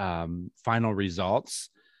these final results.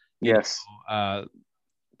 Yes.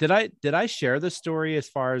 Did I share the story as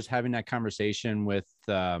far as having that conversation with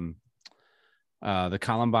the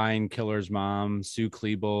Columbine killer's mom, Sue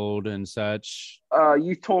Klebold, and such?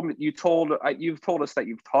 You've told us that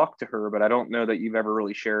you've talked to her, but I don't know that you've ever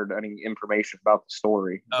really shared any information about the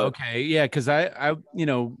story. Okay, yeah, because I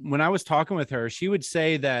when I was talking with her, she would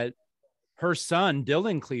say that her son,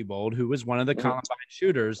 Dylan Klebold, who was one of the Columbine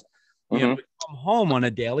shooters, would come home on a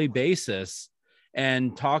daily basis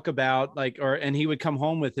and talk about and he would come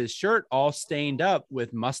home with his shirt all stained up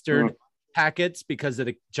with mustard packets because of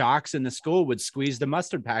the jocks in the school would squeeze the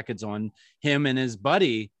mustard packets on him and his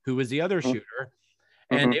buddy, who was the other shooter.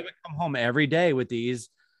 And they would come home every day with these.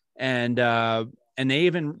 And they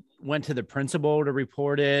even went to the principal to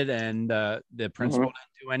report it. And the principal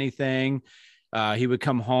didn't do anything. He would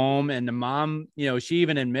come home and the mom, she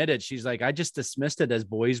even admitted, she's like, I just dismissed it as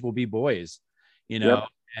boys will be boys, and it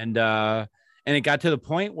got to the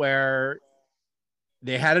point where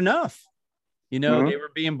they had enough, they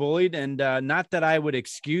were being bullied, and not that I would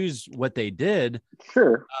excuse what they did.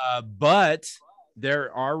 Sure. But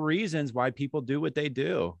there are reasons why people do what they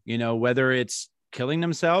do, you know, whether it's killing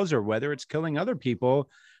themselves or whether it's killing other people,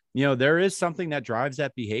 you know, there is something that drives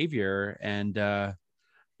that behavior. And,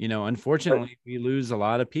 you know, unfortunately, we lose a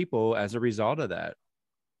lot of people as a result of that.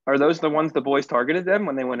 Are those the ones the boys targeted them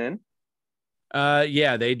when they went in?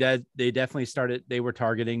 Yeah, they definitely started. They were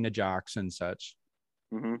targeting the jocks and such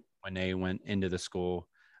when they went into the school.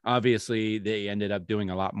 Obviously, they ended up doing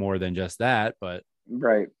a lot more than just that, but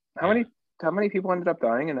right. How many people ended up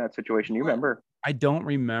dying in that situation? You remember? I don't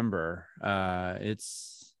remember. I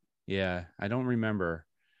don't remember.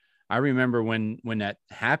 I remember when that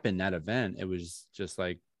happened, that event, it was just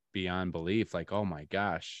like beyond belief. Like, oh my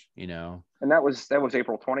gosh, you know. And that was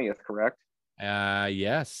April 20th, correct?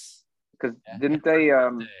 Yes. Because didn't they?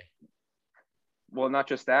 Well, not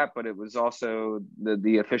just that, but it was also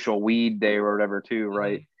the official weed day or whatever too,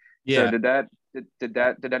 right? Yeah. So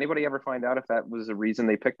did anybody ever find out if that was the reason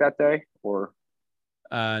they picked that day, or?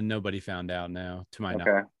 Nobody found out now, to my knowledge.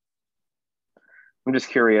 Okay. I'm just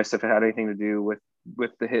curious if it had anything to do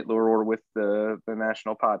with the Hitler or with the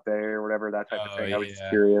National Pot Day or whatever, that type of thing. I was just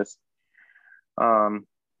curious.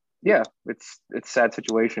 Yeah, it's a sad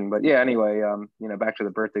situation, but yeah, anyway, you know, back to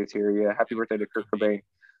the birthdays here. Yeah. Happy birthday to Kurt Cobain.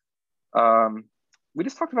 We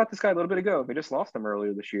just talked about this guy a little bit ago. We just lost him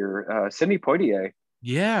earlier this year. Sidney Poitier.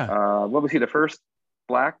 Yeah. What was he, the first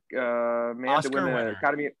black man Oscar to win winner.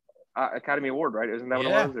 the Academy Award, right? Isn't that what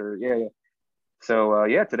it was? Or yeah. So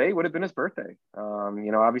today would have been his birthday.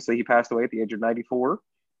 You know, obviously he passed away at the age of 94.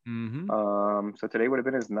 So today would have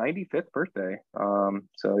been his 95th birthday.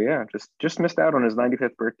 So yeah, just missed out on his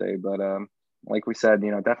 95th birthday. But like we said,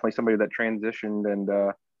 you know, definitely somebody that transitioned and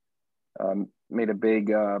made a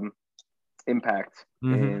big impact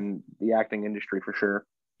in the acting industry for sure.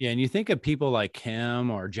 Yeah, and you think of people like him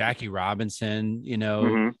or Jackie Robinson, you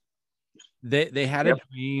know, they had a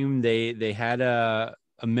dream, they had a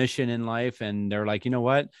mission in life, and they're like, you know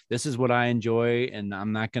what, this is what I enjoy, and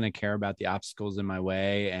I'm not going to care about the obstacles in my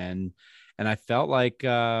way. And I felt like,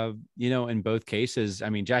 you know, in both cases, I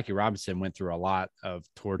mean, Jackie Robinson went through a lot of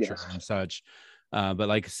torture and such. But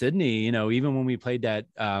like Sidney, you know, even when we played that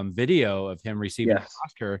video of him receiving an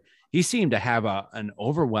Oscar, he seemed to have an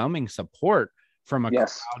overwhelming support from a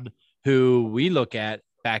crowd who we look at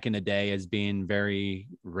back in the day as being very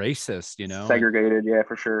racist, you know, segregated. Yeah,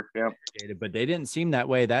 for sure. Yeah. But they didn't seem that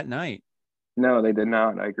way that night. No, they did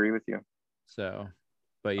not. I agree with you. So,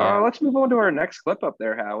 but yeah, let's move on to our next clip up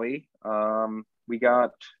there, Howie. We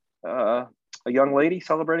got a young lady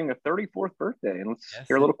celebrating her 34th birthday, and let's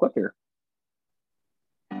hear a little clip here.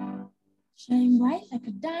 Shine bright like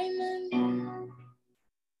a diamond.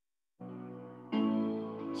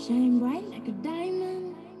 Shine bright like a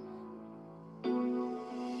diamond.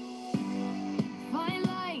 Fine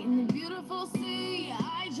light in the beautiful sea.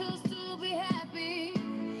 I chose to be happy.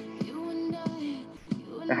 You and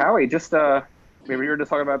I. Howie, just maybe you were just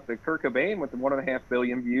talking about the Kurt Cobain with the 1.5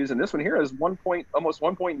 billion views, and this one here is almost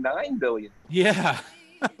 1.9 billion. Yeah,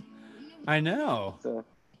 I know. So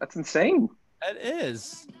that's insane. That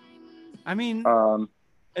is. I mean,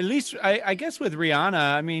 at least I guess with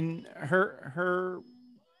Rihanna, I mean, her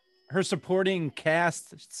supporting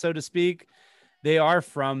cast, so to speak, they are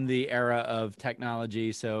from the era of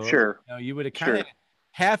technology. So sure, you know, you would kind of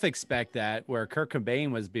half expect that, where Kurt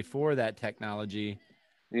Cobain was before that technology.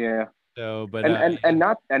 Yeah. So, but and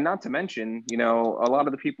not to mention, you know, a lot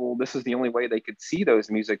of the people, this is the only way they could see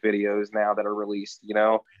those music videos now that are released. You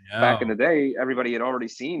know, back in the day, everybody had already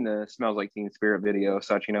seen the "Smells Like Teen Spirit" video,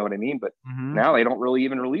 such, you know what I mean. But now they don't really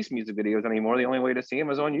even release music videos anymore. The only way to see them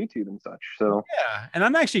is on YouTube and such. So yeah, and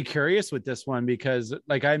I'm actually curious with this one because,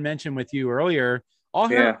 like I mentioned with you earlier, all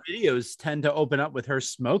her videos tend to open up with her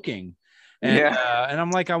smoking, and and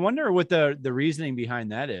I'm like, I wonder what the reasoning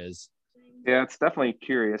behind that is. Yeah, it's definitely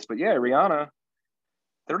curious, but yeah, Rihanna,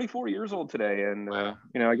 34 years old today, and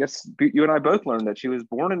you know, I guess you and I both learned that she was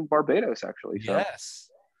born in Barbados, actually. So. Yes.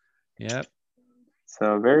 Yep.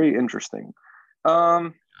 So very interesting.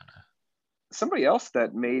 Somebody else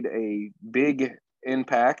that made a big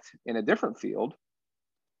impact in a different field,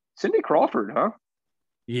 Cindy Crawford, huh?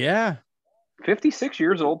 Yeah. 56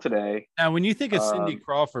 years old today. Now, when you think of Cindy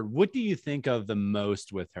Crawford, what do you think of the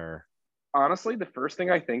most with her? Honestly, the first thing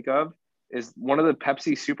I think of is one of the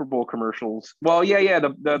Pepsi Super Bowl commercials. Well,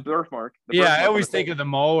 the birthmark. I always think of the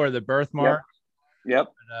mole or the birthmark.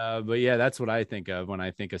 Yep. But yeah, that's what I think of when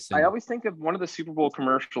I think of Cindy. I always think of one of the Super Bowl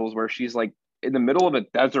commercials where she's like in the middle of a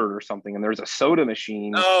desert or something, and there's a soda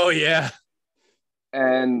machine. Oh yeah.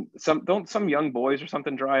 And some young boys or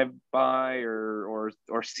something drive by or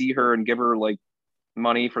see her and give her like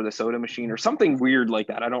money for the soda machine or something weird like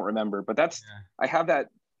that. I don't remember, but I have that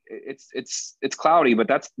it's cloudy, but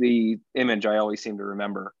that's the image I always seem to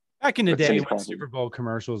remember. Back in the day when Super Bowl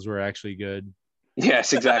commercials were actually good.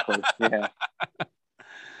 Yes, exactly. Yeah.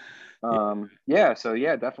 So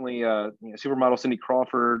yeah, definitely supermodel Cindy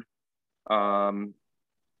Crawford. Was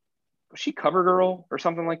she CoverGirl or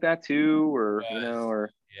something like that too? Or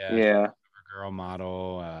yeah. CoverGirl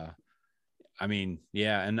model. I mean,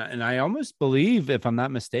 yeah, and I almost believe, if I'm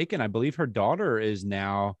not mistaken, I believe her daughter is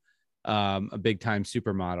now a big time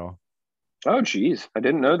supermodel. Oh geez, I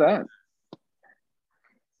didn't know that.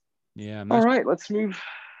 Yeah. All right, let's move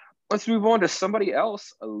on to somebody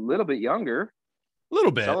else a little bit younger. A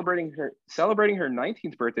little bit. Celebrating her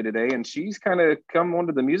 19th birthday today, and she's kind of come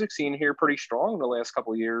onto the music scene here pretty strong the last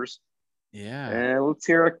couple of years. Yeah. And let's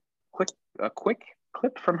hear a quick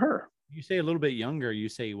clip from her. You say a little bit younger. You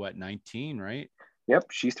say what, 19, right? Yep,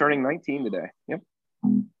 she's turning 19 today. Yep.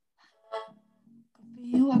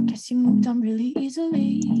 You, I guess you moved on really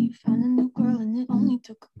easily. Found a new girl and it only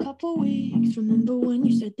took a couple weeks. Remember when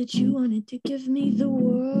you said that you wanted to give me the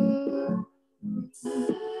world?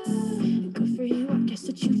 Good for you, I guess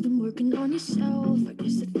that you've been working on yourself. I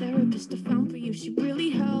guess the therapist I found for you, she really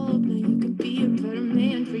helped. Now you can be a better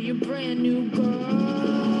man for your brand new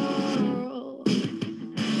girl.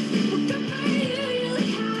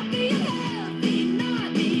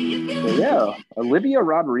 Yeah, Olivia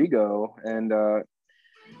Rodrigo, and I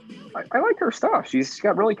like her stuff. She's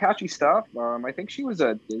got really catchy stuff. I think she was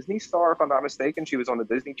a Disney star, if I'm not mistaken. She was on the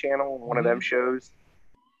Disney Channel, one of them shows.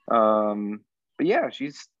 But yeah,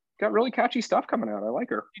 she's got really catchy stuff coming out. I like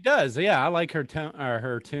her. She does. Yeah, I like her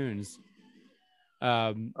tunes.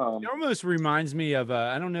 It almost reminds me of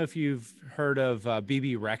I don't know if you've heard of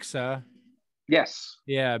BB Rexa. Yes.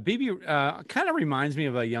 Yeah, BB kind of reminds me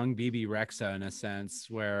of a young BB Rexa in a sense,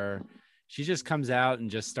 where she just comes out and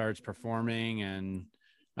just starts performing, and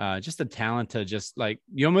just a talent to just like,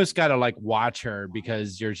 you almost got to like watch her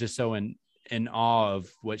because you're just so in awe of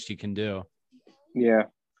what she can do. Yeah.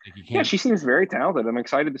 Yeah, she seems very talented. I'm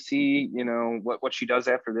excited to see, what she does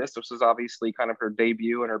after this. This was obviously kind of her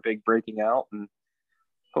debut and her big breaking out, and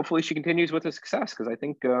hopefully she continues with the success, because I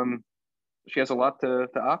think she has a lot to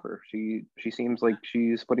offer. She seems like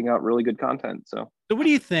she's putting out really good content. So what do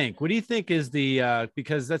you think? What do you think is the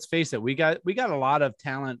because let's face it, we got a lot of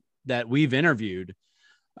talent that we've interviewed.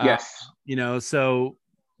 Yes. So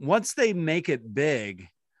once they make it big,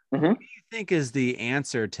 mm-hmm. What do you think is the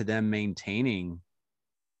answer to them maintaining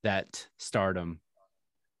that stardom?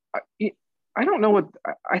 I don't know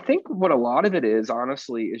I think what a lot of it is,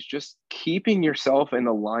 honestly, is just keeping yourself in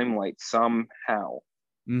the limelight somehow.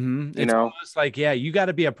 Mm-hmm. It's almost like, you got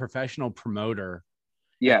to be a professional promoter.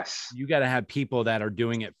 Yes. You got to have people that are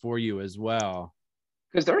doing it for you as well.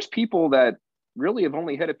 Because there's people that really have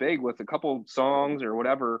only hit it big with a couple songs or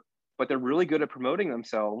whatever, but they're really good at promoting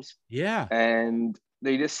themselves. Yeah. And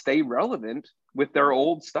they just stay relevant with their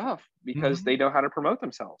old stuff because mm-hmm. they know how to promote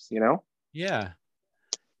themselves, Yeah. Yeah.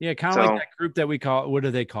 Kind of like that group that we call, what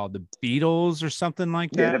are they called? The Beatles or something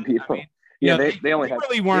like that? Yeah, the Beatles. I mean, they only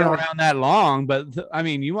really weren't around that long, but I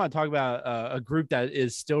mean, you want to talk about a group that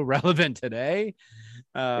is still relevant today.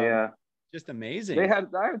 Just amazing. I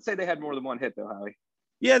would say they had more than one hit though, Howie.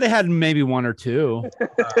 Yeah, they had maybe one or two.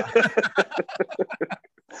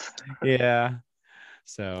 Yeah.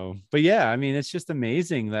 So, but yeah, I mean, it's just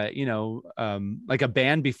amazing that, like a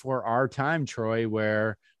band before our time, Troy,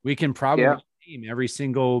 where we can probably name every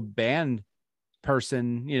single band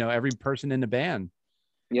person, every person in the band.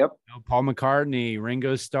 Yep. Paul McCartney,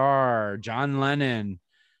 Ringo Starr, John Lennon,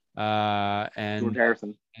 and George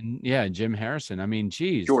Harrison. And Jim Harrison. I mean,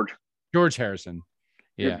 geez. George Harrison.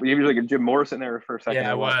 Yeah. You was like a Jim Morrison there for a second.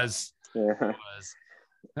 Yeah, it was. Yeah. It was.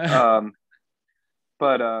 That's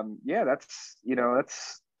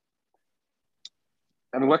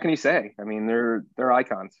I mean, what can you say? I mean, they're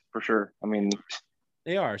icons for sure. I mean,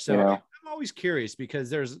 they are. So I'm always curious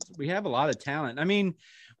because we have a lot of talent. I mean,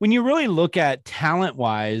 when you really look at talent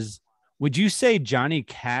wise, would you say Johnny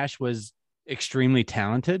Cash was extremely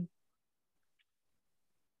talented?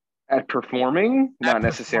 At performing, not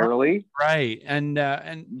necessarily. Right. And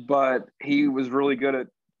but he was really good at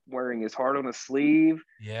wearing his heart on his sleeve.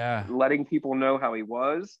 Yeah. Letting people know how he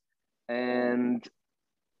was and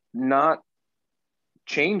not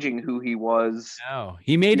changing who he was. No,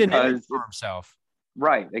 he made an image for himself.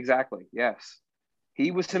 Right. Exactly. Yes.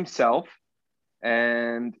 He was himself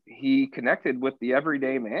and he connected with the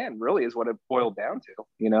everyday man, really is what it boiled down to,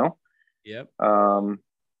 Yep.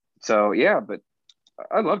 So yeah, but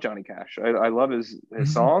I love Johnny Cash. I love his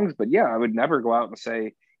songs, but I would never go out and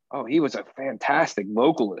say, oh, he was a fantastic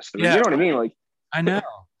vocalist. You know what I mean? Like, I know.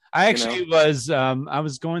 I actually was I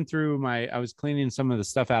was going through I was cleaning some of the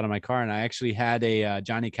stuff out of my car, and I actually had a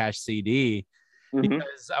Johnny Cash CD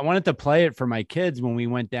because I wanted to play it for my kids when we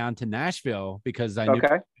went down to Nashville, because I knew we were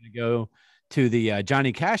going to go to the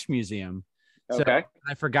Johnny Cash Museum. So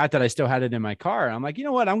I forgot that I still had it in my car. I'm like, you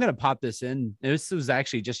know what? I'm going to pop this in. This was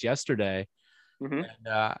actually just yesterday. And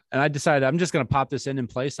I decided I'm just going to pop this in and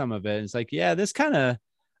play some of it. And it's like, yeah, this kind of,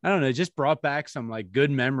 I don't know, it just brought back some like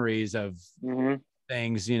good memories of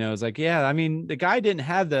things, you know. It's like, yeah, I mean, the guy didn't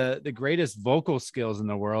have the greatest vocal skills in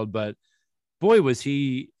the world, but boy, was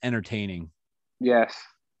he entertaining. Yes.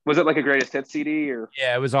 Was it like a greatest hits CD or?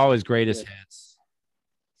 Yeah, it was always greatest hits.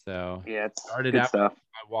 So yeah, it started out. Stuff.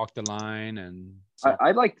 I Walked the Line, and so. I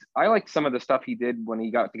liked some of the stuff he did when he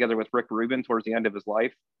got together with Rick Rubin towards the end of his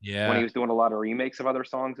life. Yeah, when he was doing a lot of remakes of other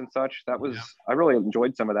songs and such. That was I really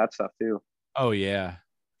enjoyed some of that stuff too. Oh yeah,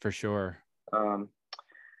 for sure. All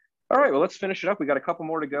right, well, let's finish it up. We got a couple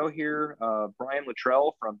more to go here. Brian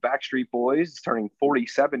Luttrell from Backstreet Boys is turning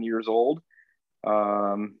 47 years old.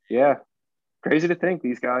 Yeah, crazy to think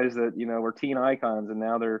these guys that were teen icons and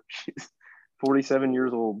now they're 47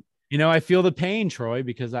 years old. You know, I feel the pain, Troy,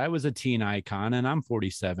 because I was a teen icon and I'm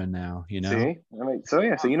 47 now, you know? See? I mean, so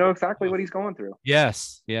you know exactly what he's going through.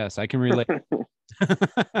 Yes, I can relate.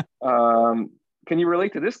 Can you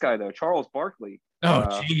relate to this guy, though? Charles Barkley.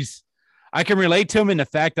 Oh, geez. I can relate to him in the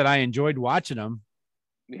fact that I enjoyed watching him.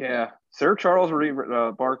 Yeah. Sir Charles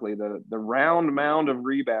Barkley, the round mound of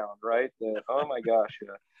rebound, right? Oh, my gosh.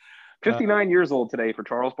 59 years old today for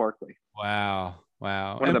Charles Barkley. Wow.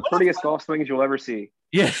 One of the prettiest golf swings you'll ever see.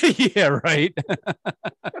 Yeah, right.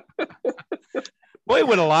 Boy,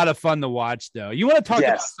 what a lot of fun to watch, though. You want to talk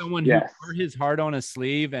about someone who wore his heart on his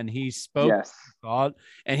sleeve and he spoke thought,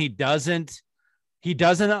 and he doesn't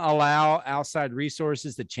allow outside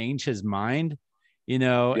resources to change his mind, you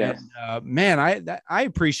know. Yes. And man, I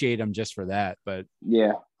appreciate him just for that. But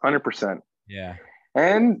yeah, 100%. Yeah.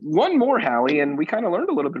 And one more, Howie, and we kind of learned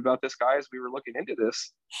a little bit about this guy as we were looking into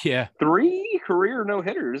this. Yeah. 3 career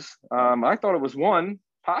no-hitters. I thought it was 1,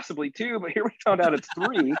 possibly 2, but here we found out it's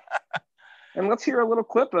 3. And let's hear a little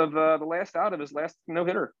clip of the last out of his last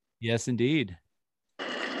no-hitter. Yes, indeed.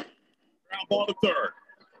 Ground ball to third.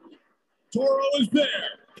 Toro is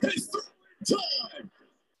there. His third time.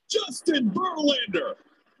 Justin Verlander.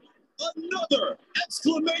 Another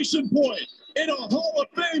exclamation point in a Hall of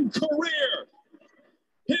Fame career.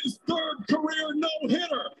 His 3rd career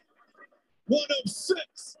no-hitter. 1 of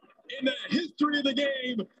 6 in the history of the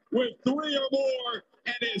game with 3 or more,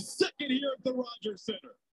 and his 2nd here at the Rogers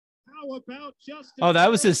Center. How about Justin? Oh, that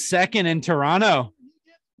was his 2nd in Toronto.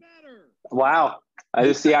 Wow.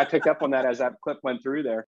 I picked up on that as that clip went through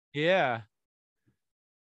there. Yeah.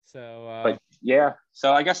 So but yeah.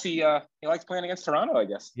 So I guess he likes playing against Toronto, I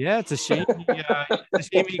guess. Yeah, it's a shame. It's a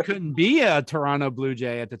shame he couldn't be a Toronto Blue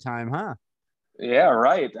Jay at the time, huh? Yeah,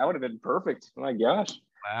 right. That would have been perfect. Oh my gosh.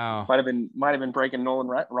 Wow. Might have been breaking Nolan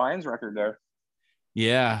Ryan's record there.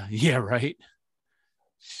 Yeah, right.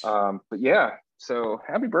 But yeah, so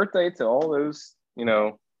happy birthday to all those,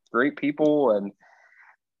 great people, and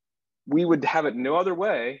we would have it no other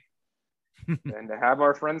way than to have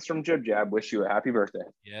our friends from Jib Jab wish you a happy birthday.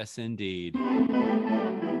 Yes, indeed.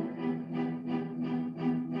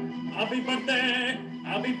 Happy birthday.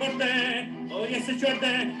 Happy birthday, oh yes it's your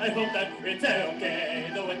day, I hope that it's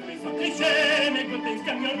okay, though it be some cliche, make good things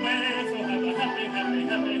come your way, so have a happy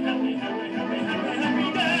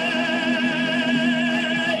day.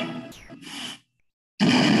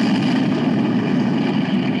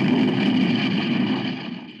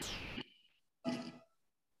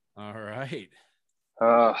 All right.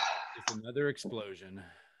 It's another explosion.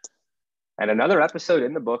 And another episode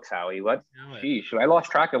in the books, Howie. Geez, I lost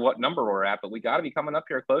track of what number we're at, but we got to be coming up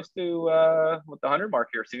here close to the 100 mark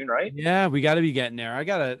here soon, right? Yeah, we got to be getting there. I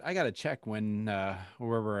gotta check when where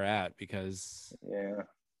we're at, because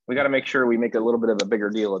we got to make sure we make a little bit of a bigger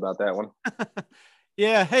deal about that one.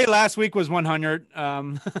 Yeah. Hey, last week was 100.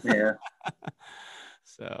 Yeah.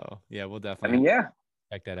 So yeah, we'll definitely.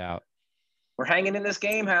 Check that out. We're hanging in this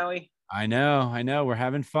game, Howie. I know. We're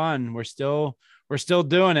having fun. We're still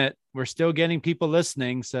doing it. We're still getting people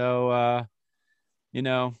listening. So, how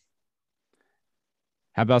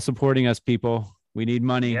about supporting us, people? We need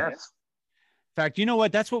money. Yes. In fact, you know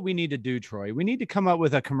what? That's what we need to do, Troy. We need to come up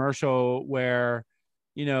with a commercial where,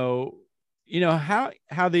 how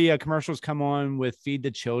the commercials come on with Feed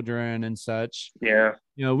the Children and such. Yeah.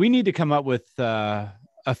 We need to come up with a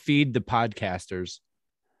Feed the Podcasters.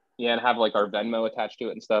 Yeah, and have like our Venmo attached to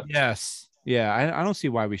it and stuff. Yes. Yeah, I don't see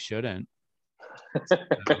why we shouldn't.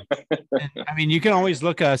 I mean, you can always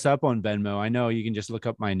look us up on Venmo. I know you can just look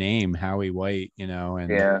up my name, Howie White, and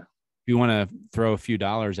yeah. if you want to throw a few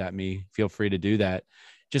dollars at me, feel free to do that.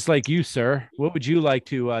 Just like you, sir. What would you like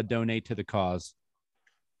to donate to the cause?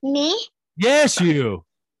 Me? Yes, you.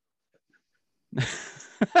 $0.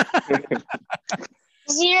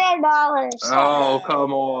 Oh,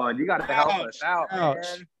 come on. You got to help us out, Ouch.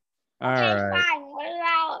 man. All Okay, right. fine. What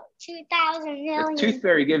about 2,000 million? The Tooth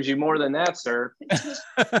Fairy gives you more than that, sir. What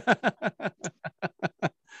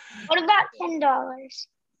about $10?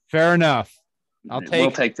 Fair enough. We'll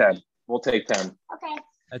take 10. We'll take 10. Okay.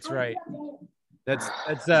 That's right.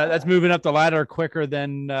 That's moving up the ladder quicker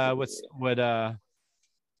than what our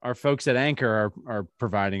folks at Anchor are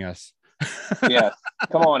providing us. Yes.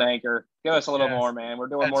 Come on, Anchor. Give us a little Yes. more, man. We're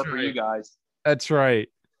doing more for you guys. That's right.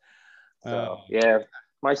 So, yeah.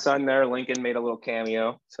 My son there, Lincoln, made a little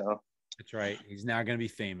cameo. So That's right. He's now going to be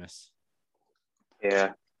famous.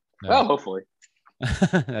 yeah. No. Well, hopefully.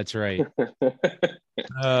 That's right.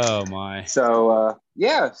 Oh my. So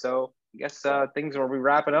yeah. So I guess things will be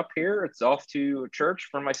wrapping up here. It's off to church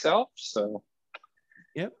for myself. So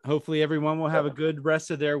Yep. Hopefully everyone will have a good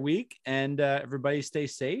rest of their week, and everybody stay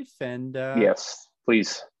safe. And yes,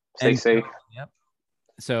 please stay safe. Yep.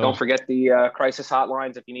 So don't forget the crisis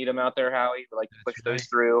hotlines if you need them out there, Howie. We like to push those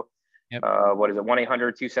through. Yep. What is it?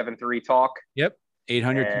 1-800-273-TALK. Yep.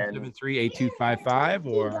 800-273-8255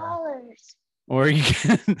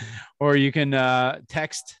 or you can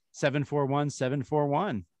text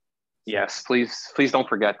 741-741. Yes, please don't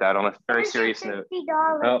forget that on a very serious note.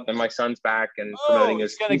 Oh, and my son's back and promoting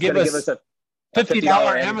his. He's gonna give us a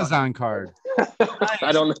 $50 Amazon card. Nice.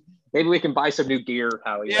 I don't know. Maybe we can buy some new gear,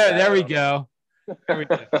 Howie. Yeah, there we go.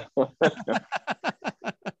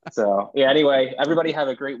 So yeah, anyway, everybody have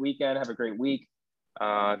a great weekend. Have a great week.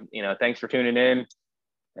 Thanks for tuning in,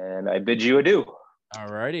 and I bid you adieu. All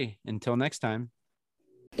righty. Until next time.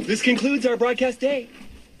 This concludes our broadcast day.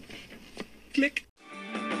 Click.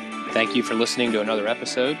 Thank you for listening to another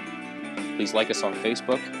episode. Please like us on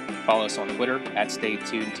Facebook, follow us on Twitter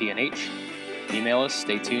 @StayTunedTNH, email us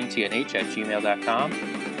staytunedtnh@gmail.com,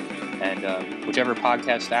 and whichever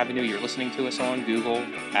podcast avenue you're listening to us on, Google,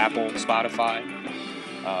 Apple, Spotify,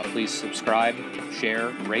 please subscribe,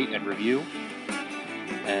 share, rate, and review.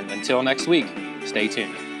 And until next week, stay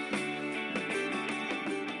tuned.